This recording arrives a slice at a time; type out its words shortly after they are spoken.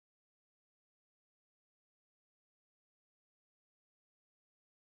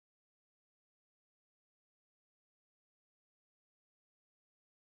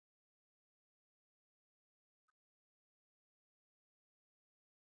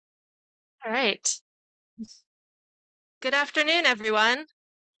All right. Good afternoon, everyone.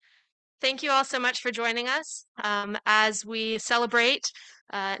 Thank you all so much for joining us as we celebrate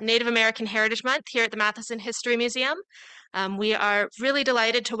Native American Heritage Month here at the Matheson History Museum. We are really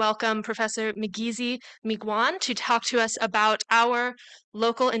delighted to welcome Professor Migizi Miigwan to talk to us about our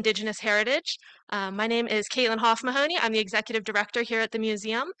local Indigenous heritage. My name is Caitlin Hoff-Mahoney. I'm the Executive Director here at the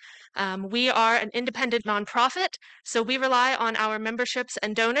museum. We are an independent nonprofit, so we rely on our memberships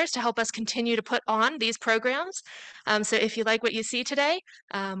and donors to help us continue to put on these programs. So if you like what you see today,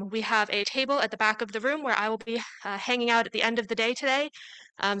 we have a table at the back of the room where I will be hanging out at the end of the day today.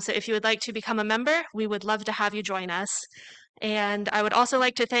 So if you would like to become a member, we would love to have you join us. And I would also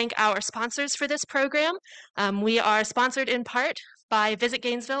like to thank our sponsors for this program. We are sponsored in part by Visit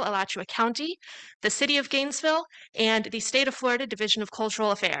Gainesville, Alachua County, the City of Gainesville, and the State of Florida Division of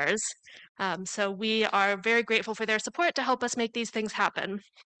Cultural Affairs. So we are very grateful for their support to help us make these things happen.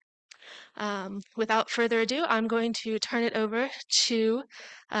 Without further ado, I'm going to turn it over to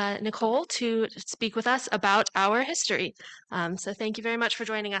Nicole to speak with us about our history. So thank you very much for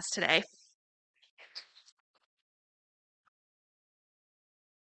joining us today.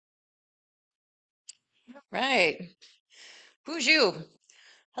 Right. Bonjour.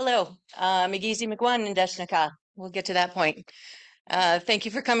 Hello. Migizi Miigwan in Deshnaka. We'll get to that point. Thank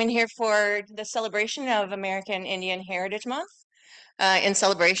you for coming here for the celebration of American Indian Heritage Month. In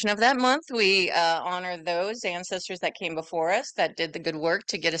celebration of that month, we honor those ancestors that came before us that did the good work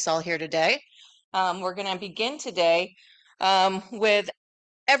to get us all here today. We're going to begin today with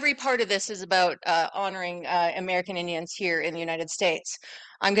every part of this is about honoring American Indians here in the United States.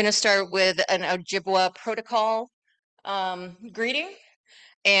 I'm going to start with an Ojibwa protocol greeting.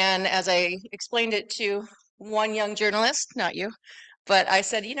 And as I explained it to one young journalist, not you, but I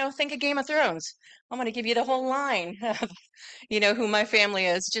said, think of Game of Thrones. I'm going to give you the whole line of, who my family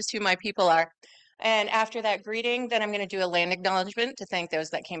is, just who my people are. And after that greeting, then I'm going to do a land acknowledgement to thank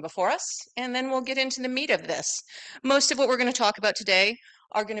those that came before us. And then we'll get into the meat of this. Most of what we're going to talk about today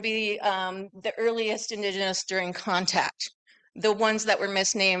are going to be the earliest indigenous during contact. The ones that were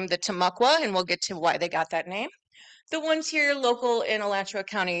misnamed the Timucua, and we'll get to why they got that name. The ones here local in Alachua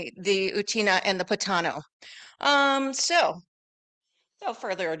County, the Utina and the Potano. So, without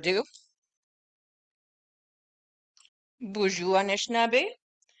further ado, Bonjour Anishinaabe,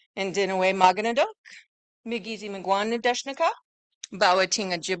 and Dinawe Maganadok, Migizi Miigwan Deshnaka,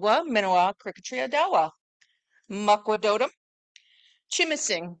 Bawatinga Jibwa, Minoa Krikatria Dawa, Makwadodam,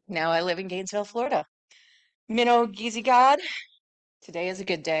 Chimising. Now I live in Gainesville, Florida. Minnow Gizi God, today is a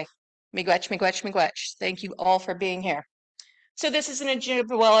good day. Miigwech, miigwech, miigwech. Thank you all for being here. So this is an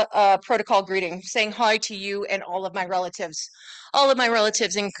Ojibwa protocol greeting, saying hi to you and all of my relatives. All of my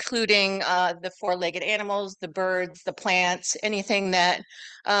relatives, including the four-legged animals, the birds, the plants, anything that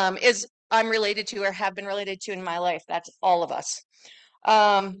I'm related to or have been related to in my life. That's all of us.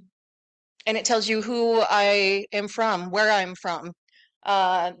 And it tells you who I am from, where I'm from,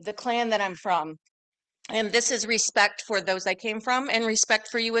 the clan that I'm from. And this is respect for those I came from and respect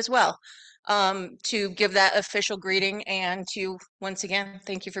for you as well. To give that official greeting and to, once again,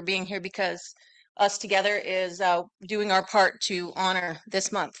 thank you for being here because us together is doing our part to honor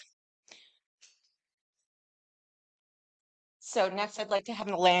this month. So next I'd like to have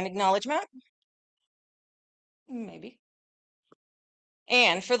a land acknowledgement. Maybe.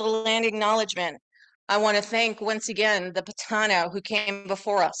 And for the land acknowledgement, I want to thank once again the Potano who came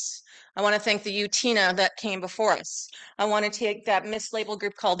before us. I want to thank the Utina that came before us. I want to take that mislabeled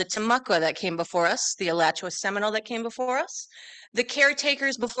group called the Timucua that came before us, the Alachua Seminole that came before us, the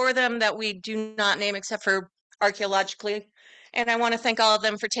caretakers before them that we do not name except for archaeologically. And I want to thank all of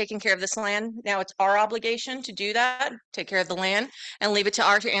them for taking care of this land. Now it's our obligation to do that, take care of the land, and leave it to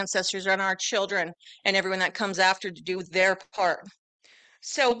our ancestors and our children and everyone that comes after to do their part.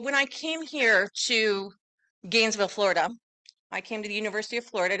 So when I came here to Gainesville, Florida, I came to the University of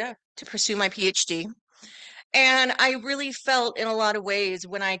Florida to pursue my PhD. And I really felt in a lot of ways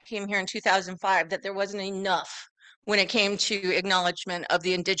when I came here in 2005 that there wasn't enough when it came to acknowledgement of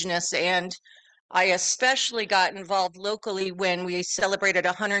the Indigenous. And I especially got involved locally when we celebrated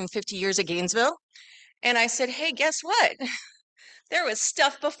 150 years of Gainesville. And I said, hey, guess what? There was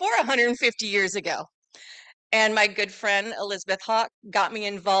stuff before 150 years ago. And my good friend Elizabeth Hawk got me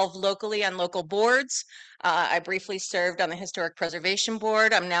involved locally on local boards. I briefly served on the Historic Preservation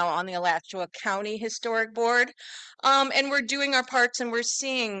Board. I'm now on the Alachua County Historic Board. And we're doing our parts and we're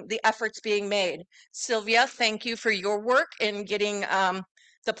seeing the efforts being made. Sylvia, thank you for your work in getting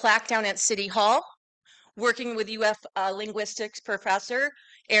the plaque down at City Hall, working with UF linguistics professor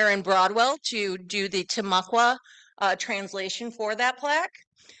Aaron Broadwell to do the Timucua translation for that plaque.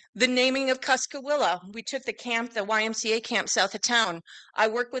 The naming of Cuskawilla. We took the camp, the YMCA camp south of town. I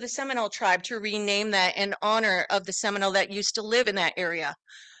worked with the Seminole tribe to rename that in honor of the Seminole that used to live in that area.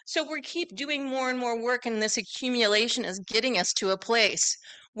 So we keep doing more and more work, and this accumulation is getting us to a place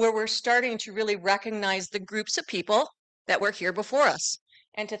where we're starting to really recognize the groups of people that were here before us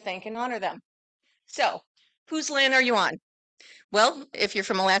and to thank and honor them. So, whose land are you on? Well, if you're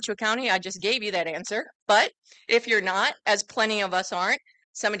from Alachua County, I just gave you that answer. But if you're not, as plenty of us aren't,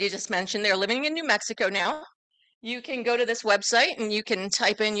 somebody just mentioned they're living in New Mexico now. You can go to this website and you can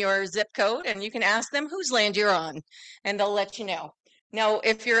type in your zip code and you can ask them whose land you're on, and they'll let you know. Now,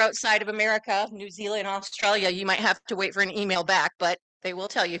 if you're outside of America, New Zealand, Australia, you might have to wait for an email back, but they will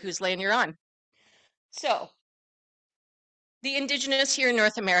tell you whose land you're on. So, the indigenous here in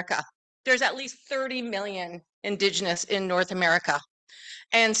North America, there's at least 30 million indigenous in North America.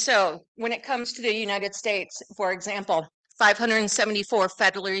 And so when it comes to the United States, for example, 574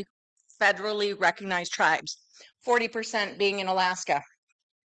 federally recognized tribes, 40% being in Alaska.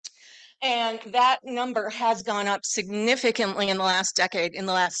 And that number has gone up significantly in the last decade, in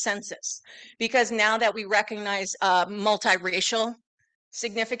the last census, because now that we recognize multiracial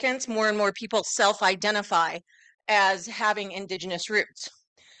significance, more and more people self-identify as having indigenous roots.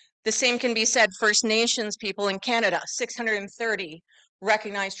 The same can be said First Nations people in Canada, 630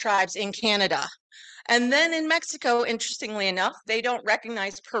 recognized tribes in Canada. And then in Mexico, interestingly enough, they don't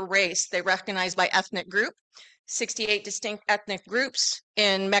recognize per race, they recognize by ethnic group, 68 distinct ethnic groups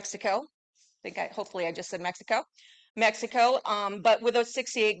in Mexico. Hopefully I just said Mexico. But with those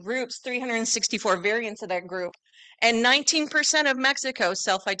 68 groups, 364 variants of that group, and 19% of Mexico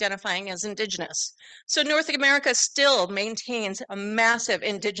self-identifying as indigenous. So North America still maintains a massive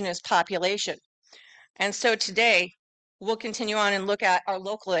indigenous population. And so today, we'll continue on and look at our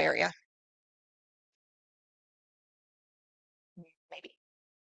local area. Maybe.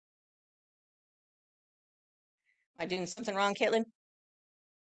 Am I doing something wrong, Caitlin?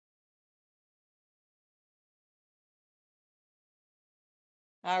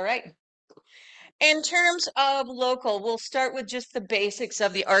 All right. In terms of local, we'll start with just the basics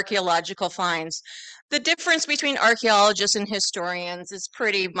of the archaeological finds. The difference between archaeologists and historians is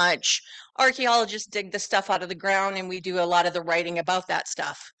pretty much archaeologists dig the stuff out of the ground and we do a lot of the writing about that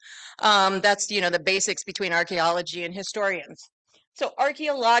stuff. That's, the basics between archaeology and historians. So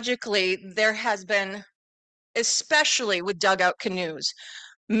archaeologically, there has been, especially with dugout canoes,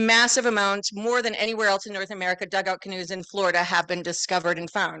 massive amounts, more than anywhere else in North America, dugout canoes in Florida have been discovered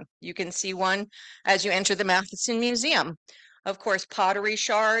and found. You can see one as you enter the Matheson Museum. Of course, pottery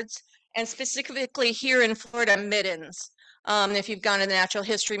shards, and specifically here in Florida, middens. If you've gone to the Natural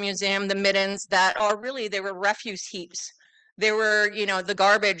History Museum, the middens that are really, they were refuse heaps. They were, the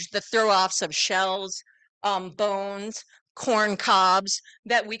garbage, the throw-offs of shells, bones, corn cobs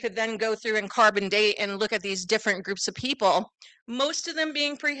that we could then go through and carbon date and look at these different groups of people, most of them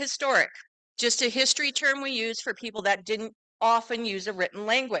being prehistoric, just a history term we use for people that didn't often use a written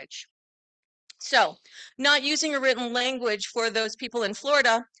language. So not using a written language for those people in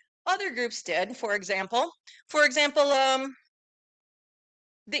Florida, other groups did, for example,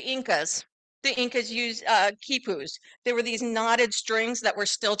 the Incas. The Incas used quipus. There were these knotted strings that we're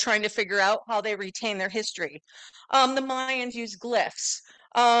still trying to figure out how they retain their history. The Mayans used glyphs.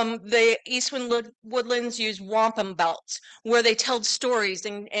 The Eastern woodlands used wampum belts, where they told stories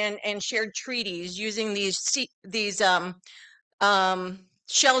and shared treaties using these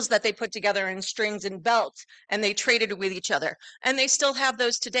shells that they put together in strings and belts, and they traded with each other. And they still have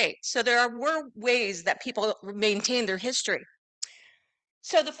those to date. So were ways that people maintain their history.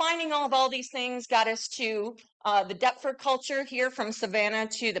 So the finding of all these things got us to the Deptford culture here from Savannah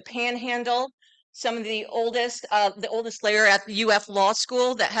to the Panhandle. Some of the oldest layer at the UF Law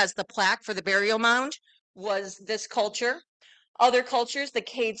School that has the plaque for the burial mound was this culture. Other cultures, the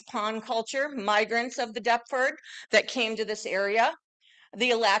Cades Pond culture, migrants of the Deptford that came to this area.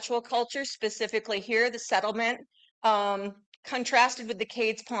 The Alachua culture, specifically here, the settlement, contrasted with the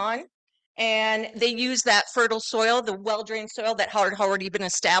Cades Pond. And they use that fertile soil, the well-drained soil that had already been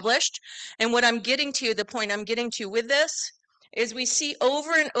established. And what I'm getting to, the point I'm getting to with this, is we see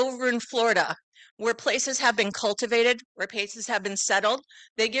over and over in Florida, where places have been cultivated, where places have been settled,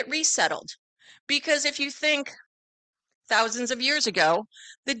 they get resettled. Because if you think thousands of years ago,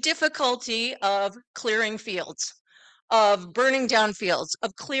 the difficulty of clearing fields, of burning down fields,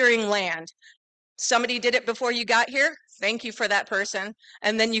 of clearing land, somebody did it before you got here, thank you for that person,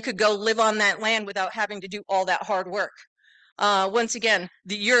 and then you could go live on that land without having to do all that hard work. Once again,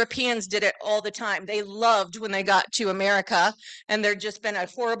 the Europeans did it all the time. They loved when they got to America and there'd just been a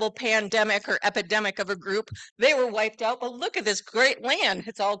horrible pandemic or epidemic of a group. They were wiped out, but look at this great land.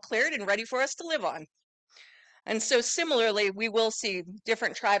 It's all cleared and ready for us to live on. And so similarly, we will see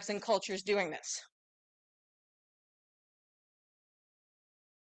different tribes and cultures doing this.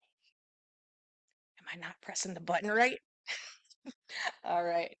 Am I not pressing the button right? All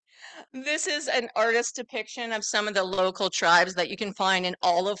right. This is an artist depiction of some of the local tribes that you can find in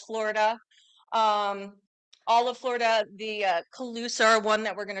all of Florida. All of Florida, the Calusa are one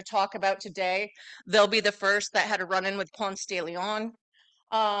that we're going to talk about today. They'll be the first that had a run-in with Ponce de Leon.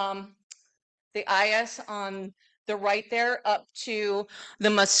 The Ayas on the right there up to the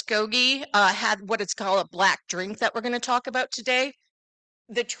Muskogee had what it's called a black drink that we're going to talk about today.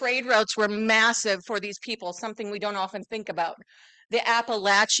 The trade routes were massive for these people, something we don't often think about. The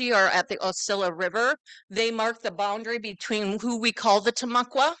Appalachee are at the Osceola River. They mark the boundary between who we call the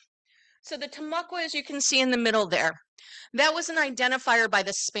Timucua. So the Timucua, as you can see in the middle there, that was an identifier by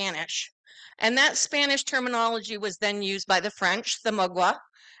the Spanish. And that Spanish terminology was then used by the French, the Miigwan.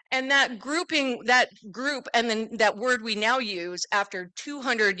 And that group, and then that word we now use after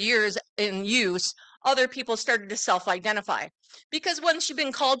 200 years in use, other people started to self-identify. Because once you've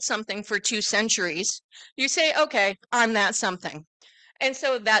been called something for 2 centuries, you say, okay, I'm that something. And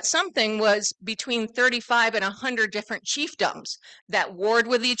so that something was between 35 and 100 different chiefdoms that warred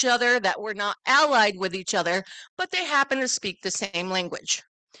with each other, that were not allied with each other, but they happen to speak the same language.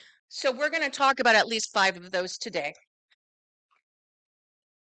 So we're going to talk about at least 5 of those today.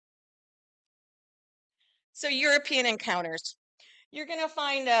 So European encounters. You're going to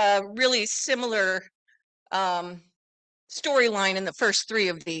find a really similar storyline in the first 3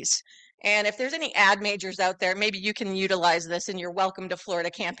 of these. And if there's any ad majors out there, maybe you can utilize this in your Welcome to Florida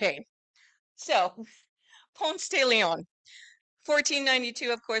campaign. So, Ponce de Leon.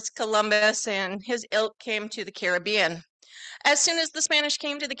 1492, of course, Columbus and his ilk came to the Caribbean. As soon as the Spanish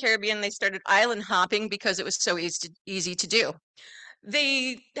came to the Caribbean, they started island hopping because it was so easy to do.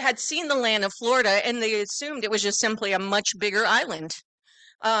 They had seen the land of Florida and they assumed it was just simply a much bigger island.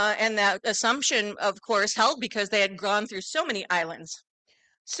 And that assumption, of course, held because they had gone through so many islands.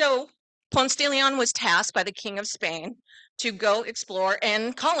 So Ponce de Leon was tasked by the King of Spain to go explore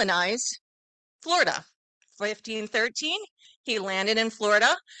and colonize Florida. 1513, he landed in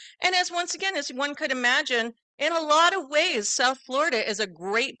Florida. And as once again, as one could imagine, in a lot of ways, South Florida is a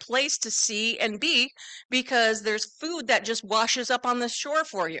great place to see and be because there's food that just washes up on the shore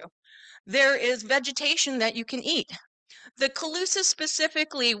for you. There is vegetation that you can eat. The Calusa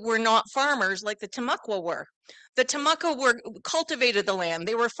specifically were not farmers like the Timucua were. The Timucua cultivated the land.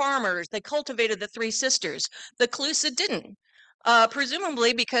 They were farmers. They cultivated the 3 sisters. The Calusa didn't.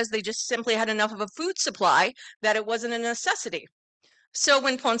 Presumably because they just simply had enough of a food supply that it wasn't a necessity. So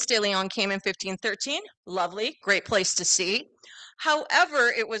when Ponce de Leon came in 1513, lovely, great place to see.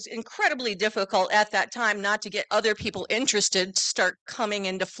 However, it was incredibly difficult at that time not to get other people interested to start coming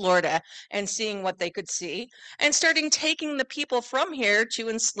into Florida and seeing what they could see and starting taking the people from here to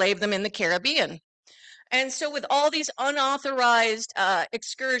enslave them in the Caribbean. And so with all these unauthorized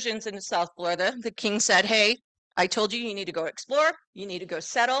excursions into South Florida, the king said, hey, I told you, you need to go explore, you need to go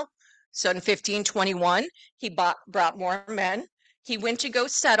settle. So in 1521, he brought more men. He went to go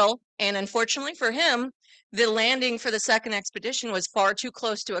settle, and unfortunately for him, the landing for the second expedition was far too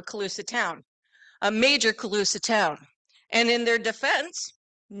close to a Calusa town, a major Calusa town. And in their defense,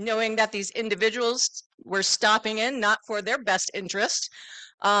 knowing that these individuals were stopping in not for their best interest,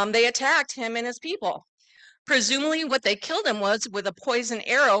 they attacked him and his people. Presumably what they killed him was with a poison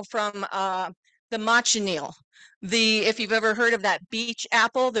arrow from the machineal. If you've ever heard of that beach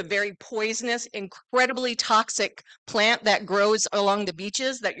apple, the very poisonous, incredibly toxic plant that grows along the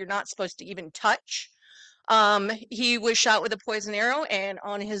beaches that you're not supposed to even touch. He was shot with a poison arrow, and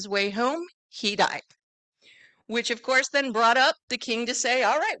on his way home, he died. Which of course then brought up the king to say,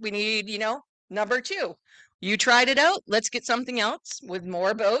 all right, we need, number 2. You tried it out, let's get something else with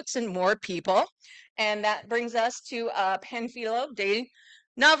more boats and more people. And that brings us to Panfilo de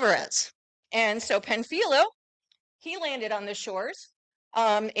Narvaez. And so Panfilo, he landed on the shores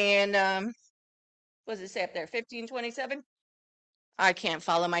what does it say up there, 1527? I can't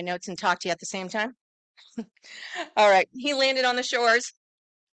follow my notes and talk to you at the same time. All right, he landed on the shores.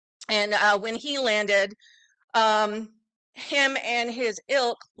 And when he landed, him and his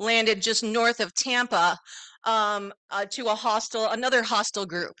ilk landed just north of Tampa to another hostile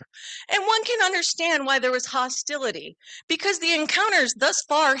group. And one can understand why there was hostility, because the encounters thus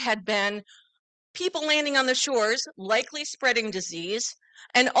far had been people landing on the shores, likely spreading disease,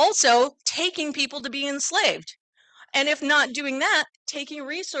 and also taking people to be enslaved. And if not doing that, taking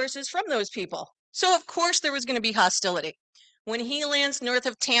resources from those people. So of course there was going to be hostility. When he lands north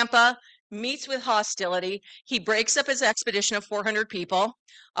of Tampa, meets with hostility, he breaks up his expedition of 400 people.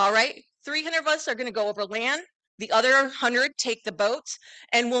 All right, 300 of us are going to go over land. The other 100 take the boats,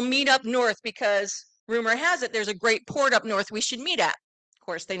 and we'll meet up north because rumor has it there's a great port up north we should meet at. Of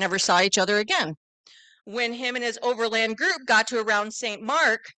course, they never saw each other again. When him and his overland group got to around St.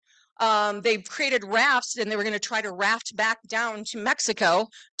 Mark, they created rafts, and they were going to try to raft back down to Mexico,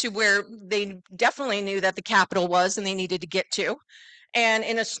 to where they definitely knew that the capital was and they needed to get to. And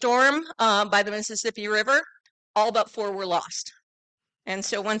in a storm by the Mississippi River, all but 4 were lost. And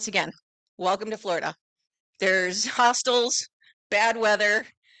so once again, welcome to Florida. There's hostiles, bad weather,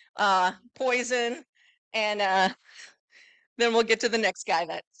 poison, and then we'll get to the next guy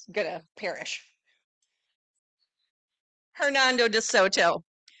that's gonna perish. Hernando de Soto.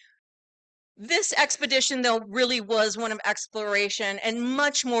 This expedition, though, really was one of exploration and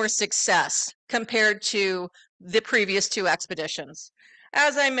much more success compared to the previous 2 expeditions.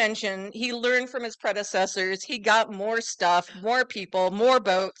 As I mentioned, he learned from his predecessors. He got more stuff, more people, more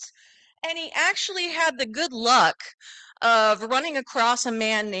boats, and he actually had the good luck of running across a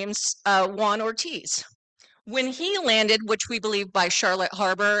man named Juan Ortiz. When he landed, which we believe by Charlotte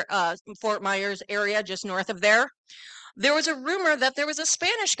Harbor, Fort Myers area, just north of there was a rumor that there was a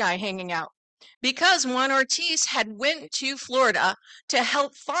Spanish guy hanging out, because Juan Ortiz had went to Florida to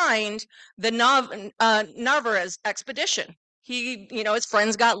help find the Narvaez expedition. He, his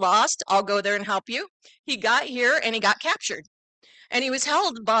friends got lost. I'll go there and help you. He got here and he got captured. And he was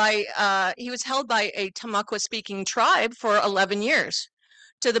held by a Timucua speaking tribe for 11 years.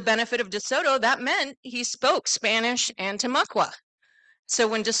 To the benefit of De Soto, that meant he spoke Spanish and Timucua. So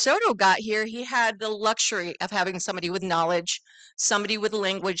when De Soto got here, he had the luxury of having somebody with knowledge, somebody with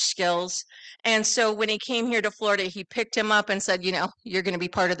language skills. And so when he came here to Florida, he picked him up and said, you're going to be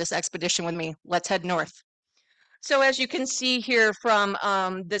part of this expedition with me. Let's head north. So as you can see here from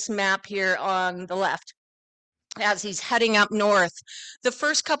this map here on the left, as he's heading up north, the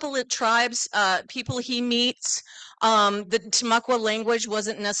first couple of tribes, people he meets, the Timucua language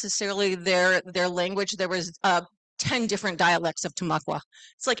wasn't necessarily their language. There was 10 different dialects of Timucua.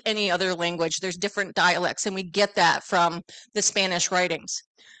 It's like any other language. There's different dialects, and we get that from the Spanish writings.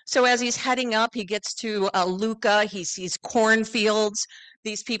 So as he's heading up, he gets to Luca. He sees cornfields.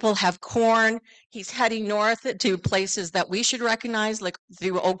 These people have corn. He's heading north to places that we should recognize, like the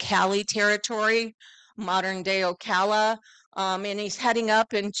Ocala territory, modern day Ocala, and he's heading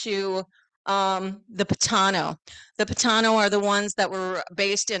up into the Potano. The Potano are the ones that were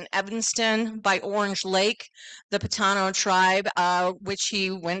based in Evanston by Orange Lake. The Potano tribe, which he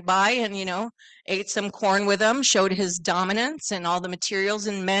went by and, ate some corn with them, showed his dominance and all the materials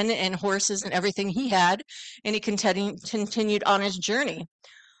and men and horses and everything he had, and he continued on his journey.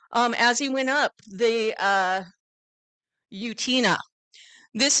 As he went up, the Utina.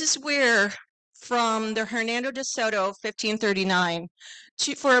 This is where, from the Hernando de Soto, 1539,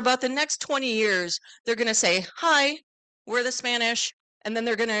 for about the next 20 years, they're going to say, hi, we're the Spanish, and then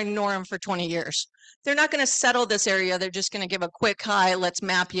they're going to ignore them for 20 years. They're not going to settle this area. They're just going to give a quick hi, let's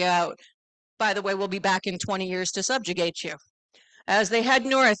map you out. By the way, we'll be back in 20 years to subjugate you. As they head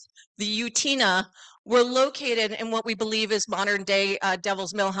north, the Utina were located in what we believe is modern day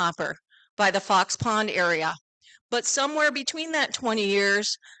Devil's Mill Hopper by the Fox Pond area. But somewhere between that 20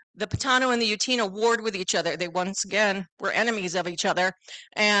 years, the Potano and the Utina warred with each other. They once again were enemies of each other,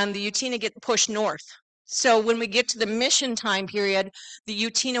 and the Utina get pushed north. So when we get to the Mission time period, the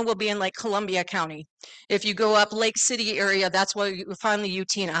Utina will be in like Columbia County. If you go up Lake City area, that's where you find the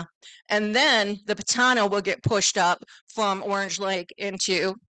Utina. And then the Potano will get pushed up from Orange Lake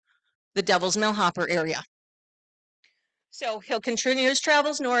into the Devil's Mill Hopper area. So he'll continue his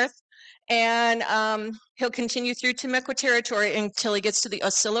travels north, and he'll continue through Timucua territory until he gets to the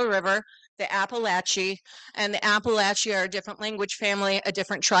Osceola River, the Appalachia, and the Appalachia are a different language family, a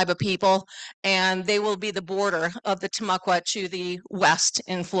different tribe of people, and they will be the border of the Timucua to the west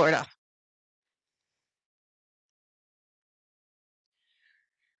in Florida.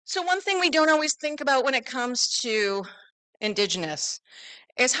 So one thing we don't always think about when it comes to indigenous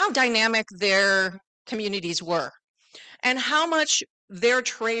is how dynamic their communities were and how much their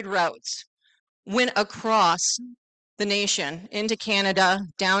trade routes went across the nation into Canada,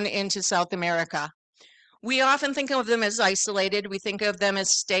 down into South America. We often think of them as isolated. We think of them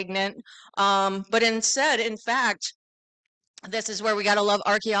as stagnant. But instead, in fact, this is where we got to love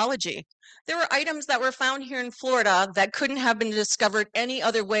archaeology. There were items that were found here in Florida that couldn't have been discovered any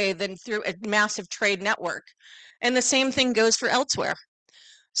other way than through a massive trade network. And the same thing goes for elsewhere.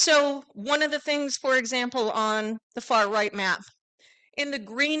 So one of the things, for example, on the far right map, in the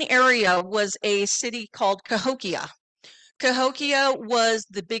green area was a city called Cahokia. Cahokia was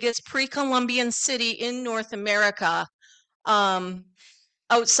the biggest pre-Columbian city in North America, um,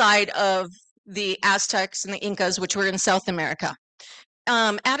 outside of the Aztecs and the Incas, which were in South America.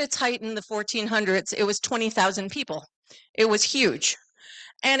 At its height in the 1400s, it was 20,000 people. It was huge.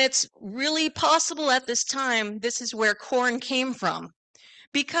 And it's really possible at this time, this is where corn came from.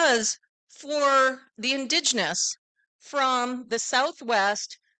 Because for the indigenous, from the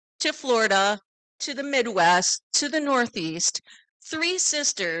Southwest to Florida to the Midwest to the Northeast, Three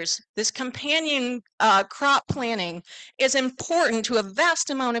Sisters, this companion crop planting is important to a vast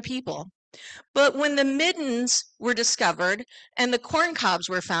amount of people. But when the middens were discovered and the corn cobs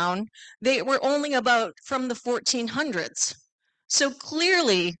were found, they were only about from the 1400s. So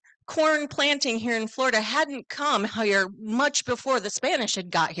clearly, corn planting here in Florida hadn't come here much before the Spanish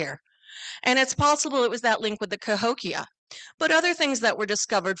had got here. And it's possible it was that link with the Cahokia. But other things that were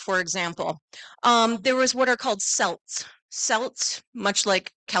discovered, for example, there was what are called celts. Celts, much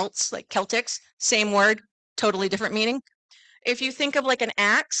like Celts, like Celtics, same word, totally different meaning. If you think of like an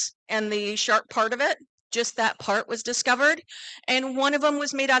axe and the sharp part of it, just that part was discovered. And one of them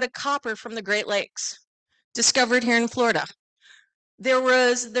was made out of copper from the Great Lakes, discovered here in Florida.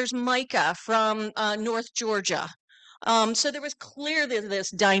 There's mica from North Georgia. So there was clearly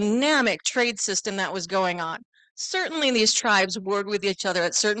this dynamic trade system that was going on. Certainly these tribes warred with each other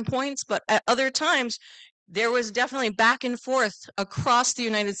at certain points, but at other times, there was definitely back and forth across the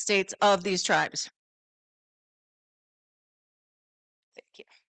United States of these tribes. Thank you.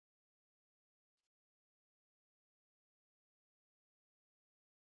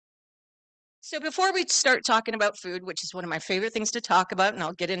 So before we start talking about food, which is one of my favorite things to talk about, and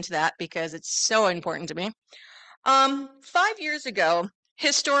I'll get into that because it's so important to me. 5 years ago,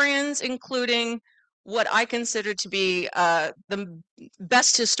 historians, including what I consider to be the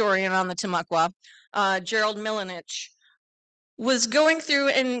best historian on the Timucua, Gerald Milanich, was going through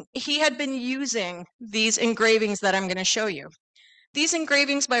and he had been using these engravings that I'm going to show you. These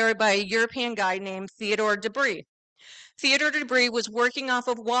engravings by a European guy named Theodore Debris. Theodore Debris was working off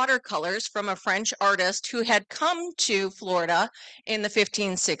of watercolors from a French artist who had come to Florida in the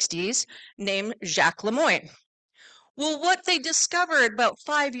 1560s named Jacques Lemoyne. Well, what they discovered about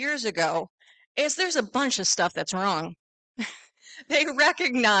 5 years ago is there's a bunch of stuff that's wrong. They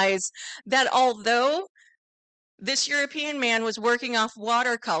recognize that although this European man was working off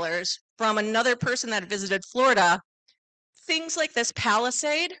watercolors from another person that visited Florida, things like this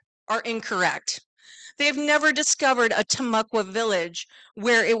palisade are incorrect. They've never discovered a Timucua village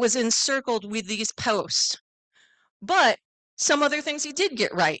where it was encircled with these posts. But some other things he did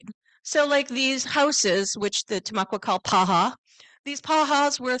get right. So like these houses, which the Timucua call paha, these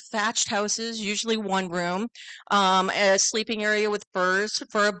pahas were thatched houses, usually one room, a sleeping area with furs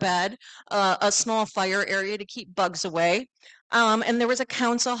for a bed, a small fire area to keep bugs away. And there was a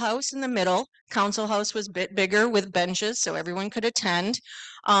council house in the middle. Council house was a bit bigger with benches so everyone could attend.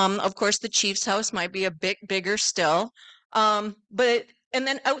 Of course, the chief's house might be a bit bigger still. And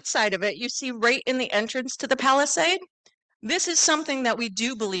then outside of it, you see right in the entrance to the palisade, this is something that we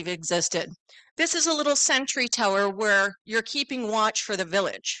do believe existed. This is a little sentry tower where you're keeping watch for the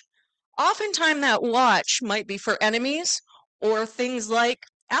village. Oftentimes that watch might be for enemies or things like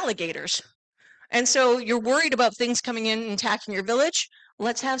alligators. And so you're worried about things coming in and attacking your village.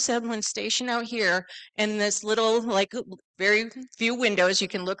 Let's have someone stationed out here in this little, like very few windows. You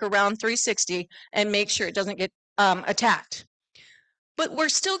can look around 360 and make sure it doesn't get attacked. But we're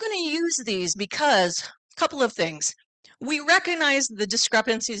still going to use these because a couple of things. We recognize the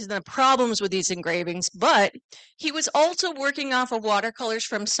discrepancies and the problems with these engravings, but he was also working off of watercolors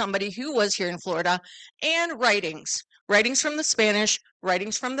from somebody who was here in Florida and writings from the Spanish,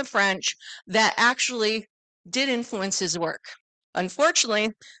 writings from the French that actually did influence his work. Unfortunately,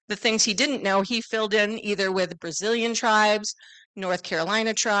 the things he didn't know, he filled in either with Brazilian tribes, North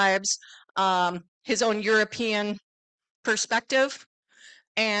Carolina tribes, his own European perspective.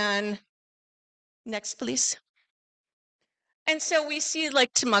 And next, please. And so we see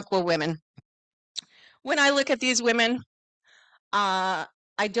like Timucua women. When I look at these women, I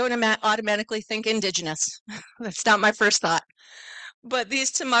don't automatically think indigenous. That's not my first thought. But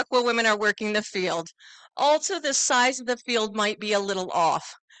these Timucua women are working the field. Also, the size of the field might be a little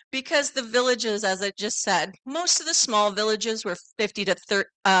off because the villages, as I just said, most of the small villages were 50 to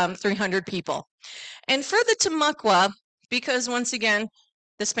 300 people. And for the Timucua, because once again,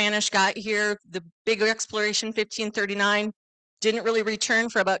 the Spanish got here, the big exploration 1539, didn't really return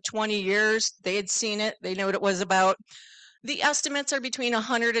for about 20 years. They had seen it, they knew what it was about. The estimates are between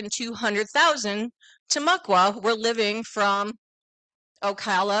 100 and 200,000 Timucua were living from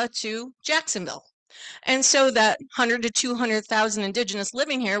Ocala to Jacksonville. And so that 100 to 200,000 indigenous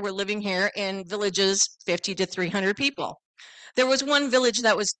living here were living here in villages 50 to 300 people. There was one village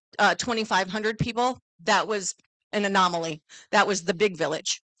that was 2,500 people. That was an anomaly. That was the big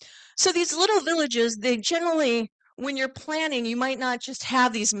village. So these little villages, they generally, when you're planning, you might not just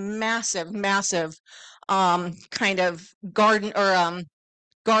have these massive kind of garden or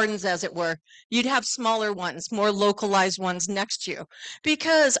gardens, as it were. You'd have smaller ones, more localized ones next to you.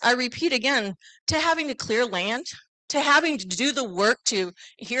 Because I repeat again, to having to clear land, to having to do the work to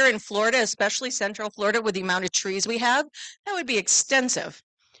here in Florida, especially Central Florida, with the amount of trees we have, that would be extensive.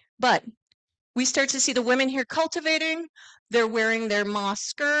 But we start to see the women here cultivating. They're wearing their moss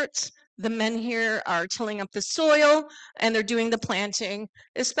skirts. The men here are tilling up the soil, and they're doing the planting,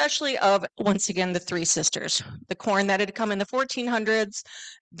 especially of, once again, the three sisters. The corn that had come in the 1400s,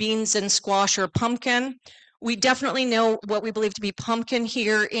 beans and squash or pumpkin. We definitely know what we believe to be pumpkin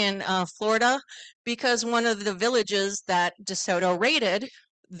here in Florida, because one of the villages that DeSoto raided,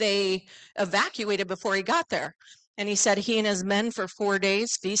 they evacuated before he got there. And he said he and his men for 4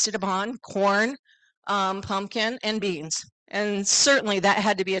 days feasted upon corn, pumpkin, and beans. And certainly that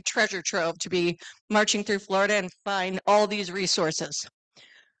had to be a treasure trove to be marching through Florida and find all these resources.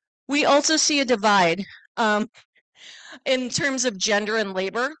 We also see a divide in terms of gender and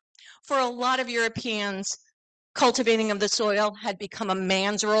labor. For a lot of Europeans, cultivating of the soil had become a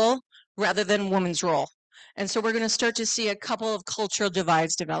man's role rather than woman's role. And so we're going to start to see a couple of cultural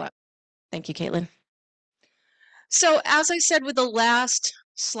divides develop. Thank you, Caitlin. So as I said with the last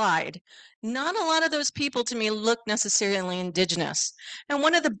slide, not a lot of those people to me look necessarily indigenous. And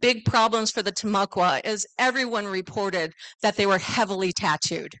one of the big problems for the Timucua is everyone reported that they were heavily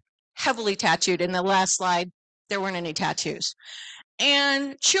tattooed. Heavily tattooed. In the last slide, there weren't any tattoos.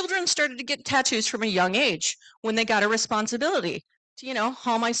 And children started to get tattoos from a young age when they got a responsibility to,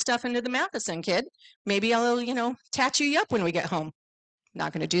 haul my stuff into the Matheson, kid. Maybe I'll, tattoo you up when we get home.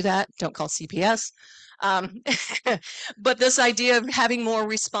 Not going to do that. Don't call CPS. But this idea of having more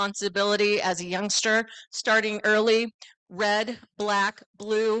responsibility as a youngster, starting early, red, black,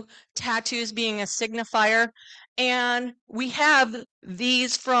 blue, tattoos being a signifier. And we have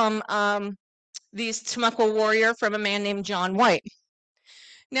these from these Timucua warrior from a man named John White.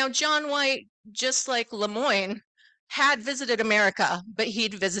 Now, John White, just like Lemoyne, had visited America, but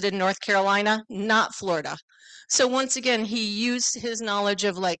he'd visited North Carolina, not Florida. So once again, he used his knowledge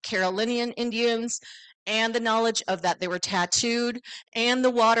of like Carolinian Indians and the knowledge of that they were tattooed and the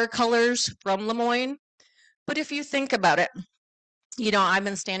watercolors from Lemoyne. But if you think about it, I've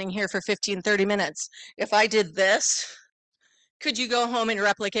been standing here for 15, 30 minutes. If I did this, could you go home and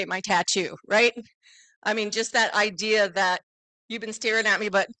replicate my tattoo, right? I mean, just that idea that you've been staring at me,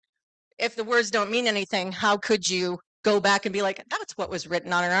 but if the words don't mean anything, how could you go back and be like, that's what was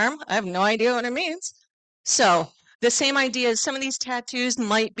written on her arm? I have no idea what it means. So the same idea is some of these tattoos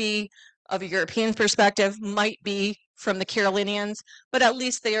might be of a European perspective, might be from the Carolinians, but at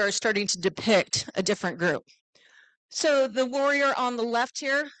least they are starting to depict a different group. So the warrior on the left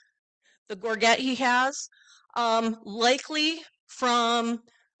here, the gorget he has, likely from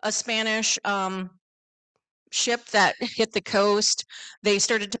a Spanish ship that hit the coast. They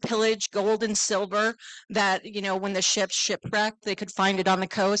started to pillage gold and silver that, when the ship shipwrecked, they could find it on the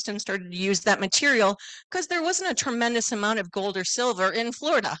coast and started to use that material because there wasn't a tremendous amount of gold or silver in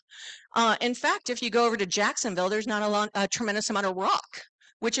Florida. In fact, if you go over to Jacksonville, there's not a tremendous amount of rock,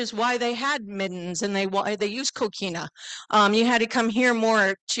 which is why they had middens and they used coquina. You had to come here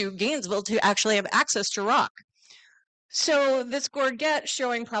more to Gainesville to actually have access to rock. So this gorget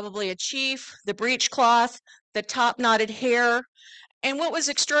showing probably a chief, the breechcloth, the top knotted hair. And what was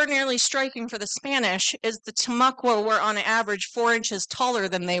extraordinarily striking for the Spanish is the Timucua were on average 4 inches taller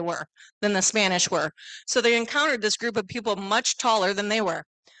than the Spanish were. So they encountered this group of people much taller than they were.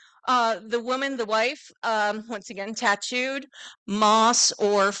 The woman, the wife, once again, tattooed, moss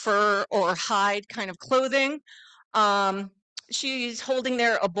or fur or hide kind of clothing. She's holding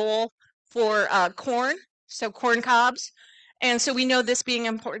there a bowl for corn, so corn cobs. And so we know this being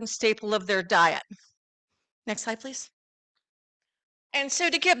an important staple of their diet. Next slide, please. And so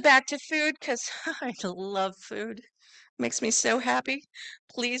to get back to food, because I love food, makes me so happy.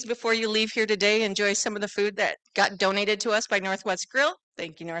 Please, before you leave here today, enjoy some of the food that got donated to us by Northwest Grill.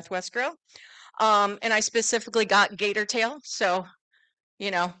 Thank you, Northwest Grill. And I specifically got gator tail. So,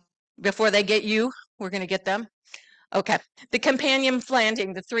 before they get you, we're going to get them. Okay. The companion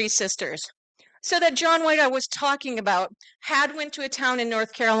planting, the three sisters. So that John White I was talking about had went to a town in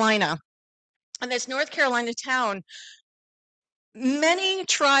North Carolina. And this North Carolina town Many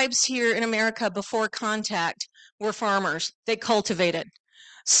tribes here in America before contact were farmers. They cultivated.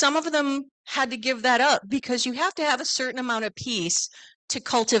 Some of them had to give that up because you have to have a certain amount of peace to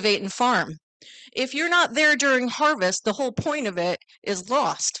cultivate and farm. If you're not there during harvest, the whole point of it is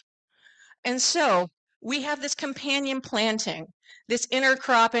lost. And so we have this companion planting, this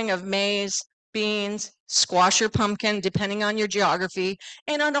intercropping of maize, beans, squash or pumpkin, depending on your geography,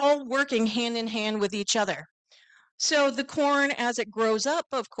 and on all working hand in hand with each other. So the corn, as it grows up,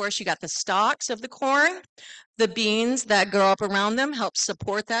 of course, you got the stalks of the corn. The beans that grow up around them help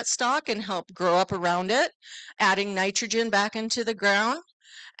support that stalk and help grow up around it, adding nitrogen back into the ground.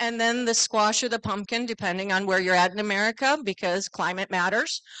 And then the squash or the pumpkin, depending on where you're at in America, because climate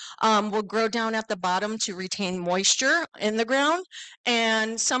matters, will grow down at the bottom to retain moisture in the ground.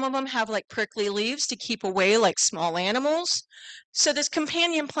 And some of them have like prickly leaves to keep away like small animals. So this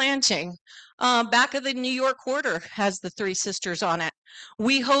companion planting, back of the New York quarter has the Three Sisters on it.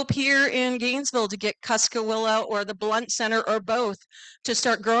 We hope here in Gainesville to get Cuskawilla or the Blunt Center or both to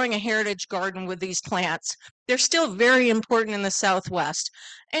start growing a heritage garden with these plants. They're still very important in the Southwest.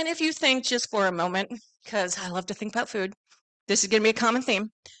 And if you think just for a moment, because I love to think about food, this is going to be a common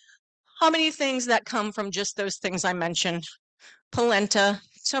theme. How many things that come from just those things I mentioned? Polenta,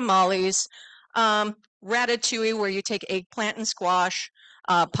 tamales, ratatouille, where you take eggplant and squash,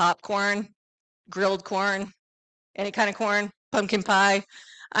 popcorn, grilled corn, any kind of corn, pumpkin pie.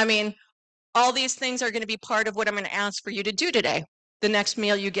 I mean, all these things are going to be part of what I'm going to ask for you to do today. The next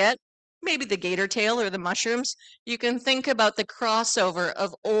meal you get, maybe the gator tail or the mushrooms, you can think about the crossover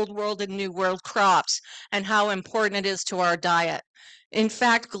of old world and new world crops and how important it is to our diet. In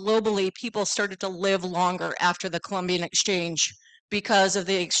fact, globally, people started to live longer after the Columbian Exchange because of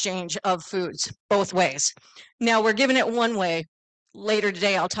the exchange of foods, both ways. Now we're giving it one way. Later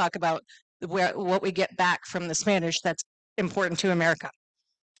today, I'll talk about what we get back from the Spanish that's important to America.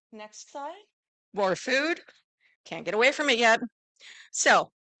 Next slide. More food. Can't get away from it yet. So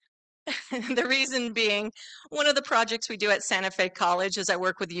the reason being, one of the projects we do at Santa Fe College is I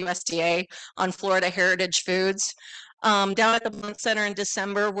work with USDA on Florida Heritage Foods. Down at the Blunt Center in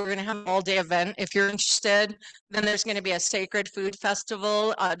December, we're going to have an all-day event. If you're interested, then there's going to be a Sacred Food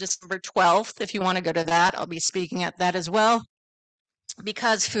Festival, December 12th. If you want to go to that, I'll be speaking at that as well,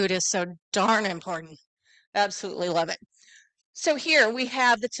 because food is so darn important. Absolutely love it. So here we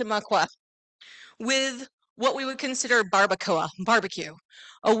have the Timucua with what we would consider barbacoa, barbecue,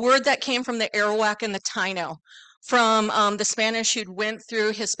 a word that came from the Arawak and the Taino, from the Spanish who went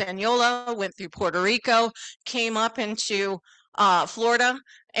through Hispaniola, went through Puerto Rico, came up into Florida,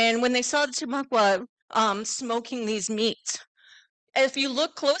 and when they saw the Timucua smoking these meats, if you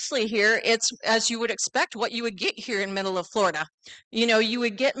look closely here, it's as you would expect what you would get here in middle of Florida. You know, you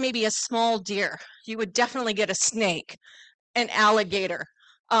would get maybe a small deer. You would definitely get a snake, an alligator,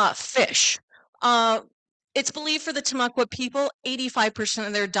 fish. Uh, it's believed for the Timucua people, 85%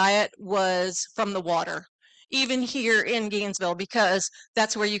 of their diet was from the water, even here in Gainesville, because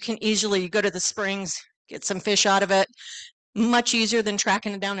that's where you can easily go to the springs, get some fish out of it, much easier than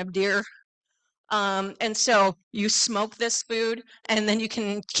tracking down a deer. And so you smoke this food and then you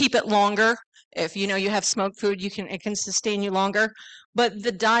can keep it longer. If you know you have smoked food, it can sustain you longer. But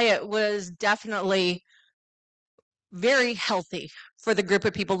the diet was definitely very healthy for the group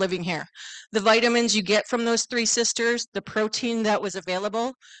of people living here. The vitamins you get from those Three Sisters, the protein that was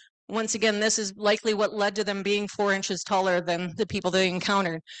available. Once again, this is likely what led to them being 4 inches taller than the people they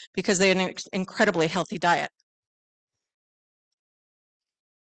encountered because they had an incredibly healthy diet.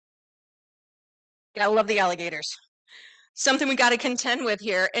 I love the alligators. Something we got to contend with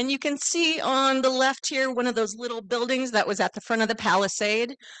here. And you can see on the left here, one of those little buildings that was at the front of the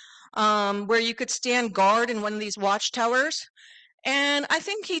palisade, where you could stand guard in one of these watchtowers. And I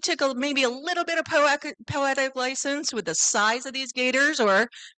think he took maybe a little bit of poetic license with the size of these gators, or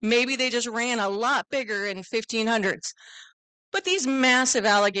maybe they just ran a lot bigger in 1500s. But these massive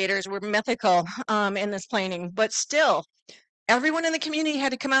alligators were mythical in this painting, but still, everyone in the community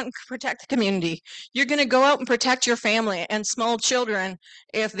had to come out and protect the community. You're going to go out and protect your family and small children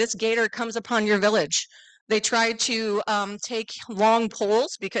if this gator comes upon your village. They tried to take long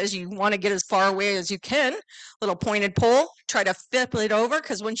poles because you want to get as far away as you can, little pointed pole, try to flip it over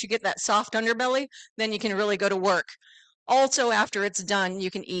because once you get that soft underbelly, then you can really go to work. Also, after it's done, you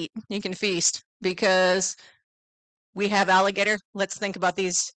can eat, you can feast because we have alligator. Let's think about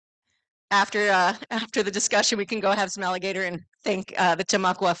these after the discussion. We can go have some alligator and thank the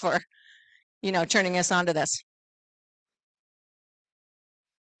Timucua for, turning us onto this.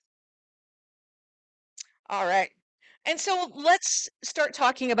 All right. And so let's start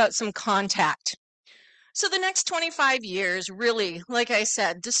talking about some contact. So the next 25 years, really, like I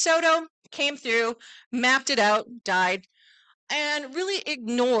said, DeSoto came through, mapped it out, died, and really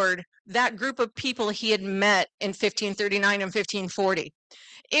ignored that group of people he had met in 1539 and 1540.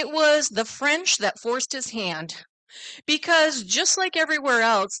 It was the French that forced his hand because just like everywhere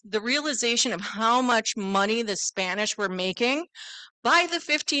else, the realization of how much money the Spanish were making by the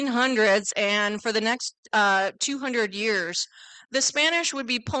 1500s and for the next 200 years, the Spanish would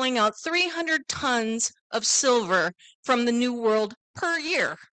be pulling out 300 tons of silver from the New World per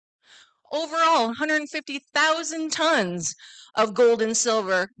year. Overall, 150,000 tons of gold and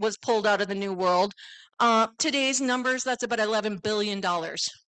silver was pulled out of the New World. Today's numbers, that's about $11 billion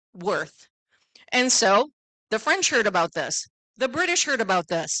worth. And so the French heard about this. The British heard about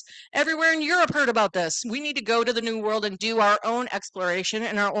this. Everywhere in Europe heard about this. We need to go to the New World and do our own exploration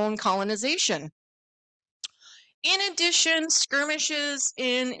and our own colonization. In addition, skirmishes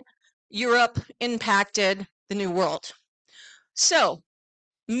in Europe impacted the New World. So,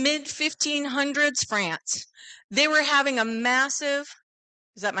 mid-1500s France, they were having a massive,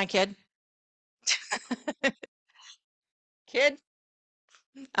 is that my kid? Kid?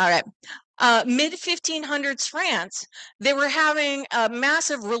 All right. Mid-1500s France, they were having a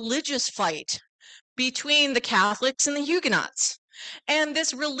massive religious fight between the Catholics and the Huguenots. And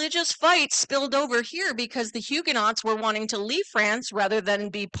this religious fight spilled over here because the Huguenots were wanting to leave France rather than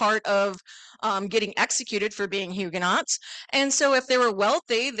be part of getting executed for being Huguenots. And so if they were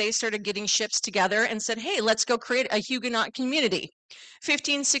wealthy, they started getting ships together and said, hey, let's go create a Huguenot community.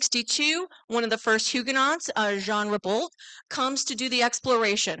 1562, one of the first Huguenots, Jean Ribault, comes to do the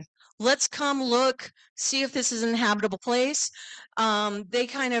exploration. Let's come look, see if this is an habitable place.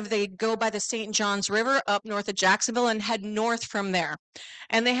 They go by the St. John's River up north of Jacksonville and head north from there.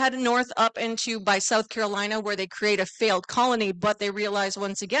 And they head north up into by South Carolina where they create a failed colony, but they realize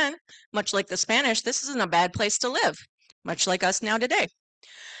once again, much like the Spanish, this isn't a bad place to live, much like us now today.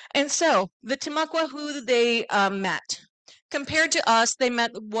 And so the Timucua who they met, compared to us, they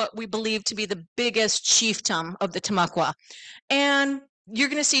met what we believe to be the biggest chiefdom of the Timucua. And you're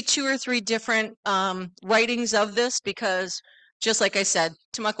going to see 2 or 3 different writings of this because, just like I said,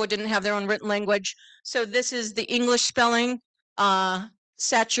 Timucua didn't have their own written language. So this is the English spelling,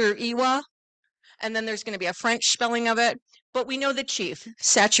 Sacher-Iwa, and then there's going to be a French spelling of it. But we know the chief,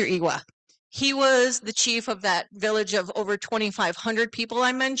 Sacher-Iwa. He was the chief of that village of over 2,500 people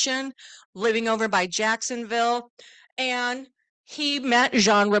I mentioned, living over by Jacksonville. And he met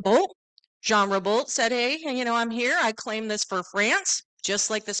Jean Ribault. Jean Ribault said, hey, I'm here. I claim this for France,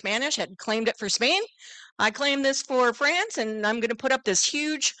 just like the Spanish had claimed it for Spain. I claim this for France, and I'm going to put up this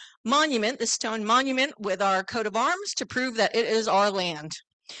huge monument, this stone monument with our coat of arms to prove that it is our land.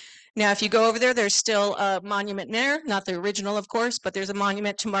 Now, if you go over there, there's still a monument there, not the original, of course, but there's a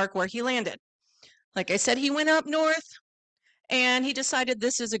monument to mark where he landed. Like I said, he went up north, and he decided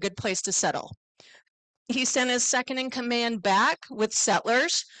this is a good place to settle. He sent his second in command back with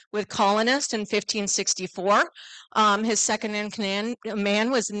settlers, with colonists in 1564. His second in command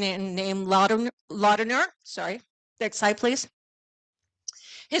man was named Laudonnière. Sorry, next slide, please.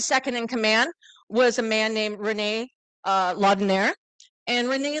 His second in command was a man named René Laudonnière. And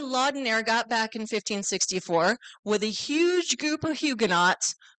René Laudonnière got back in 1564 with a huge group of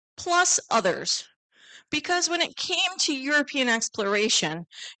Huguenots plus others. Because when it came to European exploration,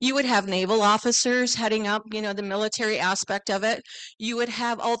 you would have naval officers heading up, the military aspect of it. You would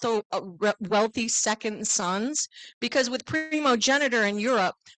have also wealthy second sons, because with primogeniture in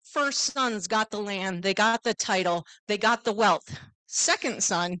Europe, first sons got the land, they got the title, they got the wealth. Second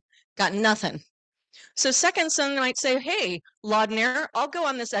son got nothing. So second son might say, hey, Laudonnière, I'll go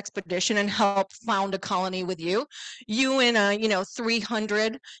on this expedition and help found a colony with you. You and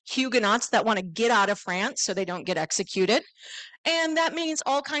 300 Huguenots that want to get out of France so they don't get executed. And that means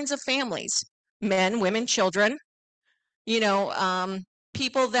all kinds of families, men, women, children,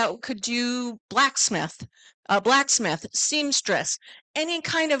 people that could do blacksmith, seamstress, any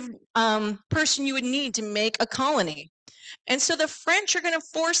kind of person you would need to make a colony. And so the French are going to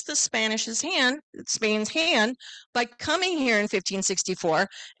force the Spain's hand, by coming here in 1564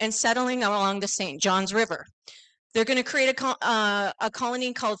 and settling along the St. John's River. They're going to create a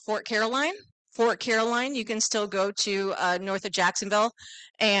colony called Fort Caroline. Fort Caroline, you can still go to north of Jacksonville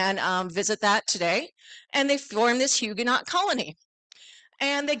and visit that today. And they formed this Huguenot colony.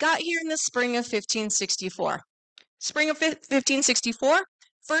 And they got here in the spring of 1564. Spring of 1564,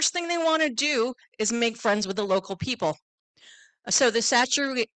 first thing they want to do is make friends with the local people. So the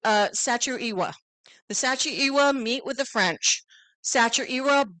Sacher-Iwa. The Sacher-Iwa meet with the French.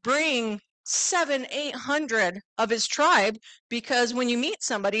 Sacher-Iwa bring 700-800 of his tribe, because when you meet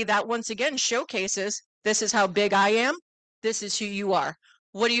somebody, that once again showcases This is how big I am. This is who you are.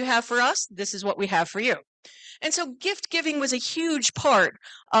 What do you have for us? This is what we have for you. And so gift giving was a huge part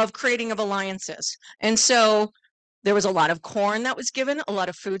of creating of alliances. And so there was a lot of corn that was given, a lot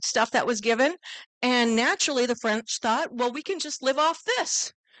of food stuff that was given. And naturally, the French thought, well, we can just live off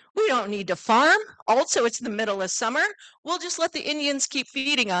this. We don't need to farm. Also, it's the middle of summer. We'll just let the Indians keep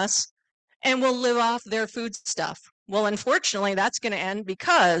feeding us and we'll live off their food stuff. Well, unfortunately, that's going to end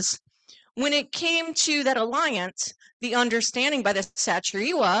because when it came to that alliance, the understanding by the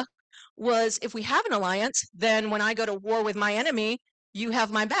Satyriwa was if we have an alliance, then when I go to war with my enemy, you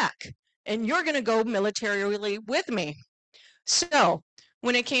have my back and you're going to go militarily with me. So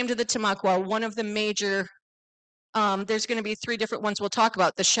when it came to the Timucua, one of the major, there's going to be three different ones we'll talk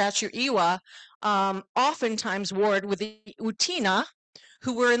about. The Satyriwa oftentimes warred with the Utina,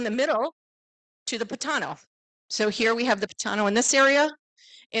 who were in the middle to the Potano. So here we have the Potano in this area.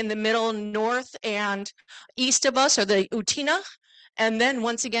 In the middle, north and east of us are the Utina. And then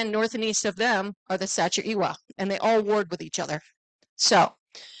once again, north and east of them are the Satyriwa. And they all warred with each other. So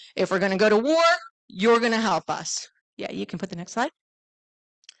if we're going to go to war, you're going to help us. Yeah, you can put the next slide.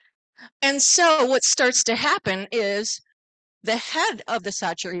 And so what starts to happen is the head of the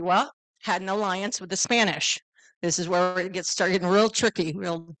Satyriwa had an alliance with the Spanish. This is where it gets started real tricky,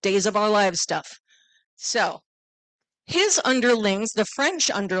 real days of our lives stuff. So his underlings, the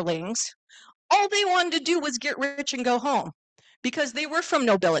French underlings, all they wanted to do was get rich and go home because they were from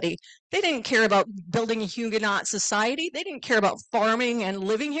nobility. They didn't care about building a Huguenot society. They didn't care about farming and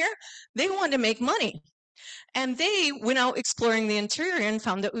living here. They wanted to make money. And they went out exploring the interior and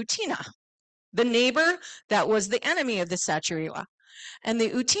found the Utina, the neighbor that was the enemy of the Satyriwa. And the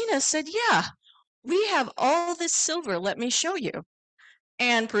Utina said, yeah, we have all this silver. Let me show you.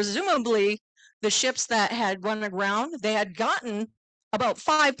 And presumably the ships that had run around, they had gotten about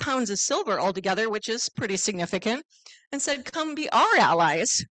 5 pounds of silver altogether, which is pretty significant, and said, come be our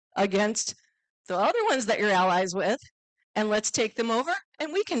allies against the other ones that you're allies with, and let's take them over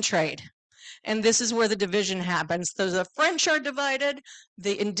and we can trade. And this is where the division happens. So the French are divided,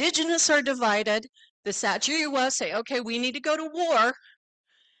 the indigenous are divided, the Satyriwa say, okay, we need to go to war,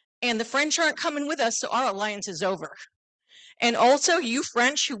 and the French aren't coming with us, so our alliance is over. And also, you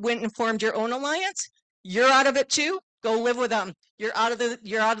French who went and formed your own alliance, you're out of it too. Go live with them. You're out of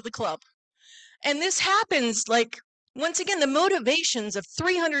the club. And this happens like once again, the motivations of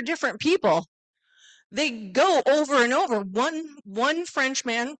 300 different people, they go over and over. One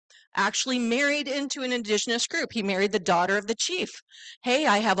Frenchman actually married into an indigenous group. He married the daughter of the chief. Hey,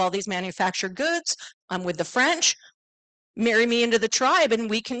 I have all these manufactured goods. I'm with the French. Marry me into the tribe and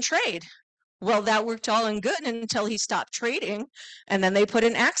we can trade. Well, that worked all in good until he stopped trading. And then they put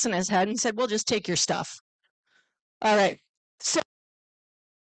an axe in his head and said, well, just take your stuff. All right. So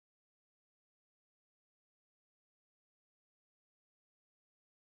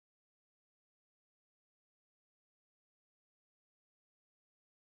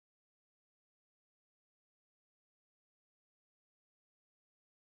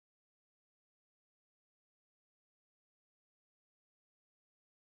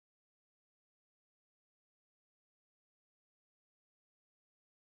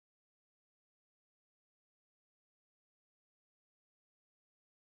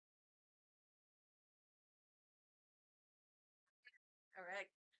all right.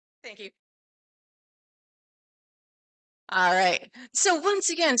 Thank you. All right. So once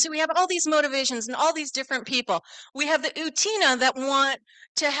again, so we have all these motivations and all these different people. We have the Utina that want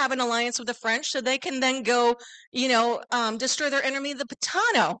to have an alliance with the French so they can then go, destroy their enemy, the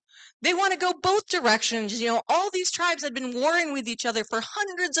Potano. They want to go both directions. All these tribes had been warring with each other for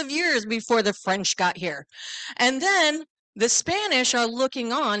hundreds of years before the French got here. And then the Spanish are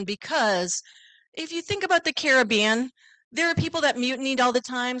looking on because if you think about the Caribbean, there are people that mutinied all the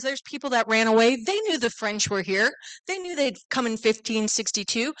times. There's people that ran away. They knew the French were here. They knew they'd come in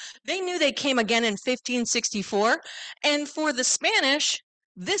 1562. They knew they came again in 1564. And for the Spanish,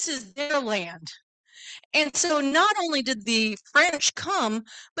 this is their land. And so not only did the French come,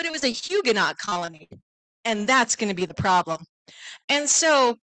 but it was a Huguenot colony. And that's going to be the problem. And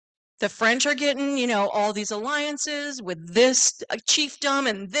so the French are getting, all these alliances with this chiefdom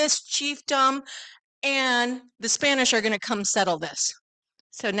and this chiefdom. And the Spanish are going to come settle this.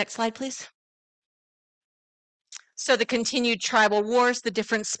 So next slide, please. So the continued tribal wars, the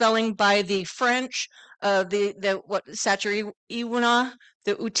different spelling by the French, Satyriwa,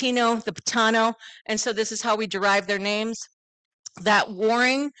 the Utino, the Potano, and so this is how we derive their names. That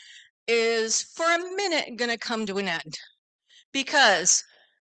warring is for a minute going to come to an end because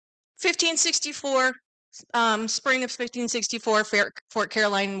 1564, spring of 1564, Fort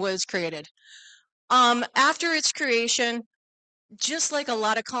Caroline was created. After its creation, just like a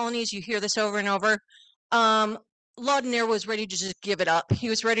lot of colonies, you hear this over and over. Laudonnière was ready to just give it up. He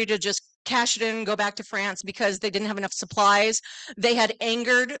was ready to just cash it in and go back to France because they didn't have enough supplies. They had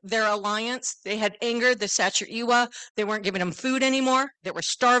angered their alliance. They had angered the Sacherewa. They weren't giving them food anymore. They were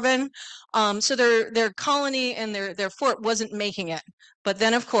starving. So their colony and their fort wasn't making it. But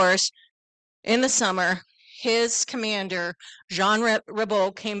then, of course, in the summer, his commander, Jean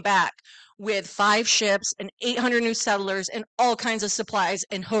Ribault, came back with 5 ships and 800 new settlers and all kinds of supplies,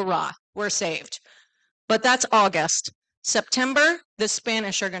 and hurrah, we're saved. But that's August. September, the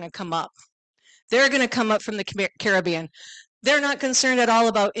Spanish are going to come up. They're going to come up from the Caribbean. They're not concerned at all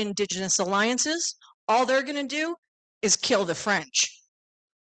about indigenous alliances. All they're going to do is kill the French.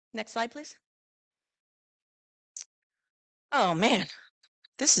 Next slide, please. Oh, man,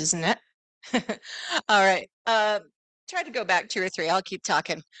 this isn't it. All right. Try to go back 2 or 3. I'll keep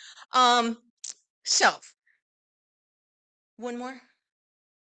talking. So, one more.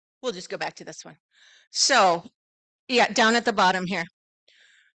 We'll just go back to this one. So, yeah, down at the bottom here.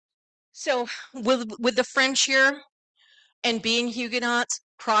 So, with the French here and being Huguenots,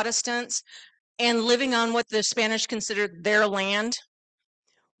 Protestants, and living on what the Spanish considered their land,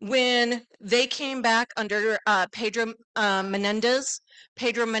 when they came back under Pedro Menendez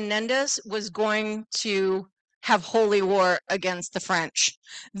was going to have holy war against the French.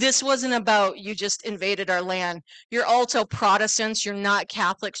 This wasn't about you just invaded our land. You're also Protestants, you're not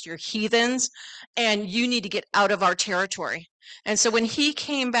Catholics, you're heathens, and you need to get out of our territory. And so when he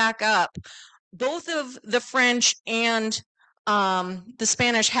came back up, both of the French and the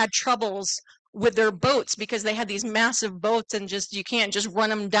Spanish had troubles with their boats because they had these massive boats, and just you can't just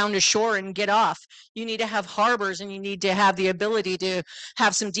run them down to shore and get off. You need to have harbors, and you need to have the ability to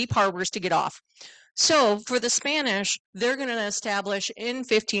have some deep harbors to get off. So for the Spanish, they're going to establish in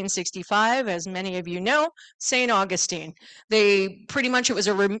 1565, as many of you know, St. Augustine. They pretty much, it was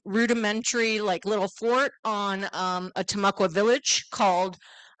a rudimentary like little fort on a Timucua village called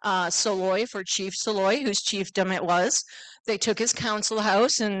Soloy, for Chief Soloy, whose chiefdom it was. They took his council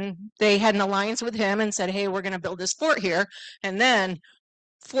house and they had an alliance with him and said, hey, we're going to build this fort here. And then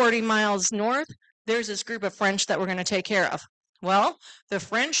 40 miles north, there's this group of French that we're going to take care of. Well, the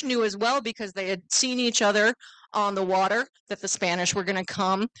French knew as well, because they had seen each other on the water, that the Spanish were going to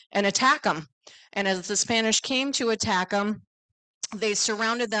come and attack them. And as the Spanish came to attack them, they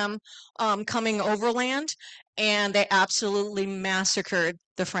surrounded them coming overland, and they absolutely massacred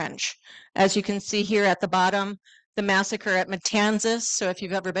the French. As you can see here at the bottom, the massacre at Matanzas. So if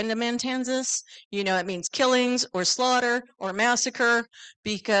you've ever been to Matanzas, you know it means killings or slaughter or massacre,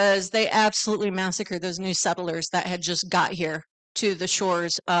 because they absolutely massacred those new settlers that had just got here to the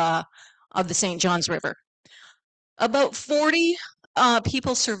shores of the St. Johns River. About 40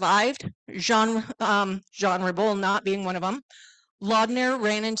 people survived, Jean Ribault not being one of them. Laudonnière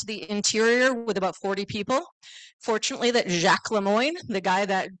ran into the interior with about 40 people. Fortunately, that Jacques Lemoyne, the guy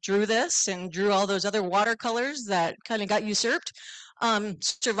that drew this and drew all those other watercolors that kind of got usurped,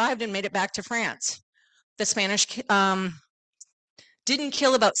 survived and made it back to France. The Spanish didn't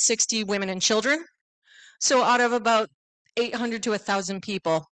kill about 60 women and children. So out of about 800 to 1,000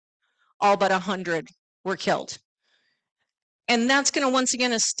 people, all but 100 were killed. And that's going to once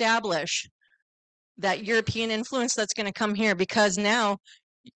again establish that European influence that's going to come here, because now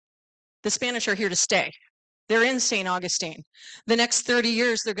the Spanish are here to stay. They're in St. Augustine. The next 30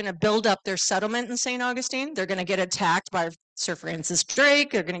 years, they're going to build up their settlement in St. Augustine. They're going to get attacked by Sir Francis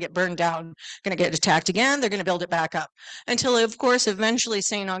Drake. They're going to get burned down, going to get attacked again. They're going to build it back up until, of course, eventually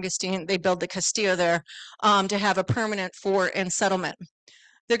St. Augustine, they build the Castillo there to have a permanent fort and settlement.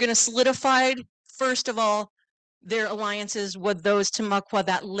 They're going to solidify, first of all, their alliances with those Timucua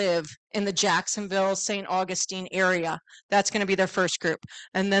that live in the Jacksonville, St. Augustine area. That's going to be their first group.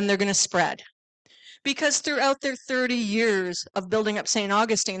 And then they're going to spread. Because throughout their 30 years of building up St.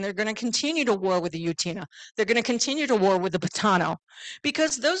 Augustine, they're going to continue to war with the Utina. They're going to continue to war with the Potano,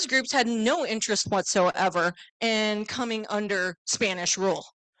 because those groups had no interest whatsoever in coming under Spanish rule.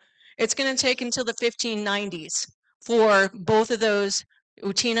 It's going to take until the 1590s for both of those,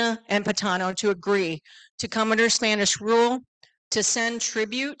 Utina and Potano, to agree to come under Spanish rule, to send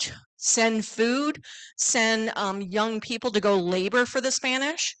tribute, send food, send young people to go labor for the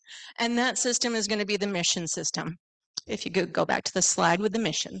Spanish. And that system is going to be the mission system. If you could go back to the slide with the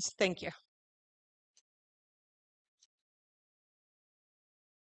missions. Thank you.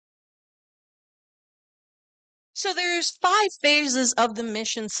 So there's 5 phases of the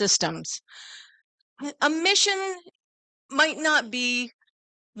mission systems. A mission might not be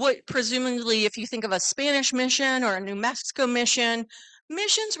what presumably, if you think of a Spanish mission or a New Mexico mission,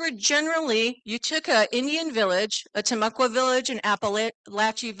 Missions were generally, you took an Indian village, a Timucua village, an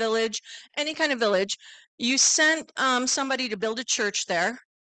Alachua village, any kind of village, you sent somebody to build a church there,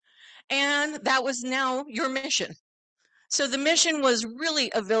 and that was now your mission. So the mission was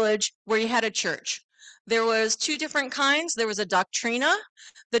really a village where you had a church. There was two different kinds. There was a doctrina.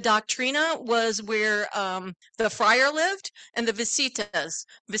 The doctrina was where the friar lived, and the visitas.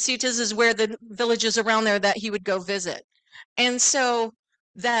 Visitas is where the villages around there that he would go visit. And so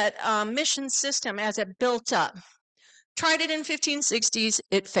that mission system, as it built up, tried it in 1560s,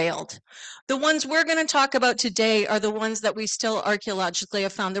 it failed. The ones we're going to talk about today are the ones that we still archaeologically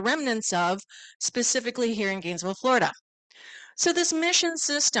have found the remnants of, specifically here in Gainesville, Florida. So this mission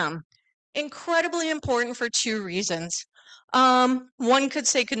system, incredibly important for two reasons. One could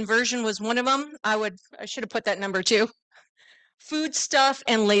say conversion was one of them. I should have put that number two. Food stuff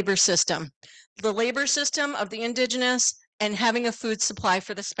and labor system. The labor system of the indigenous and having a food supply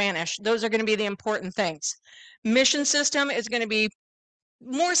for the Spanish. Those are going to be the important things. Mission system is going to be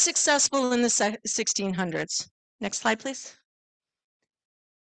more successful in the 1600s. Next slide, please.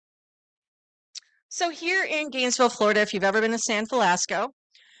 So here in Gainesville, Florida, if you've ever been to San Velasco,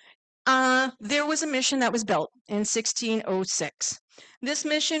 there was a mission that was built in 1606. This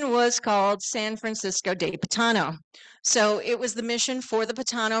mission was called San Francisco de Potano. So it was the mission for the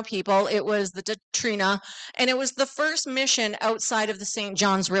Potano people. It was the doctrina, and it was the first mission outside of the St.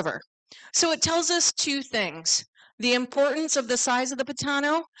 Johns River. So it tells us two things: the importance of the size of the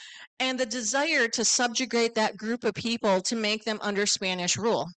Potano and the desire to subjugate that group of people to make them under Spanish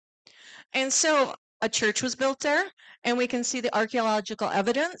rule. And so a church was built there, and we can see the archaeological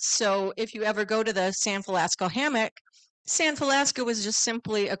evidence. So if you ever go to the San Velasco hammock, San Velasco was just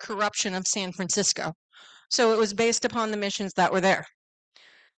simply a corruption of San Francisco. So it was based upon the missions that were there.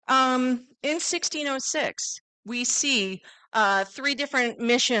 In 1606, we see three different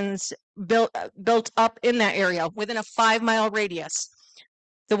missions built up in that area within a 5-mile radius.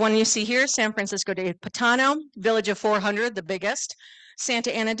 The one you see here, San Francisco de Potano, village of 400, the biggest,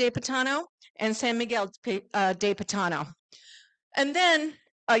 Santa Ana de Potano, and San Miguel de Potano. And then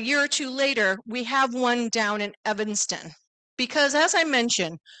a year or two later, we have one down in Evanston. Because as I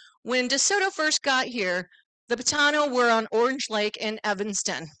mentioned, when DeSoto first got here, the Potano were on Orange Lake in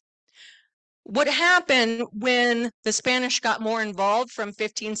Evanston. What happened when the Spanish got more involved from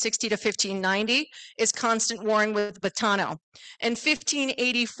 1560 to 1590 is constant warring with Potano. In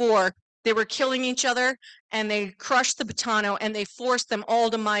 1584, they were killing each other, and they crushed the Potano, and they forced them all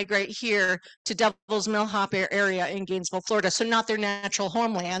to migrate here to Devil's Millhop area in Gainesville, Florida. So not their natural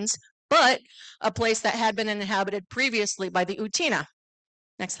homelands, but a place that had been inhabited previously by the Utina.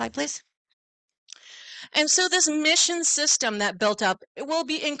 Next slide, please. And so this mission system that built up, it will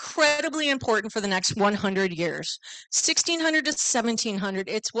be incredibly important for the next 100 years. 1600 to 1700,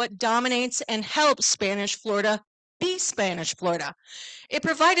 it's what dominates and helps Spanish Florida be Spanish Florida. It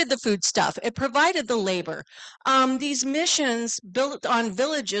provided the food stuff. It provided the labor. These missions built on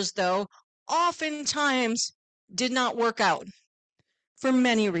villages, though, oftentimes did not work out for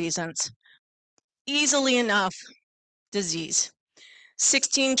many reasons. Easily enough, disease.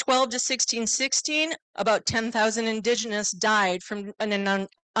 1612 to 1616, about 10,000 indigenous died from an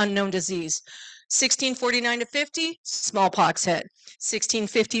unknown disease. 1649 to 50, smallpox hit.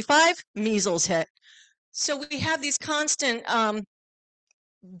 1655, measles hit. So we have these constant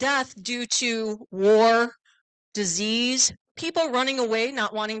death due to war, disease, people running away,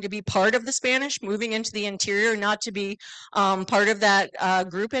 not wanting to be part of the Spanish, moving into the interior, not to be part of that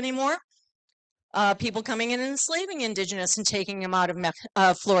group anymore. People coming in and enslaving indigenous and taking them out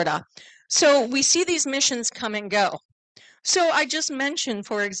of Florida. So we see these missions come and go. So I just mentioned,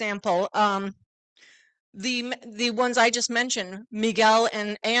 for example, the ones I just mentioned, Miguel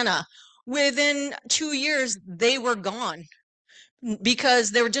and Anna. Within 2 years, they were gone because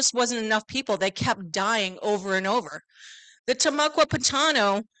there just wasn't enough people. They kept dying over and over. The Timucua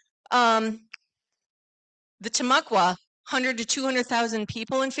Potano, the Timucua, 100 to 200,000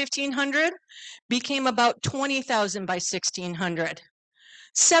 people in 1500, became about 20,000 by 1600.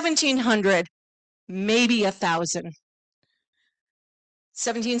 1700, maybe 1,000.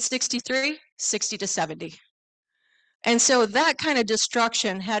 1763, 60 to 70. And so that kind of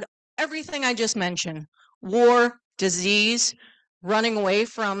destruction had everything I just mentioned: war, disease, running away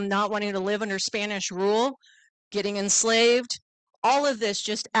from not wanting to live under Spanish rule, getting enslaved. All of this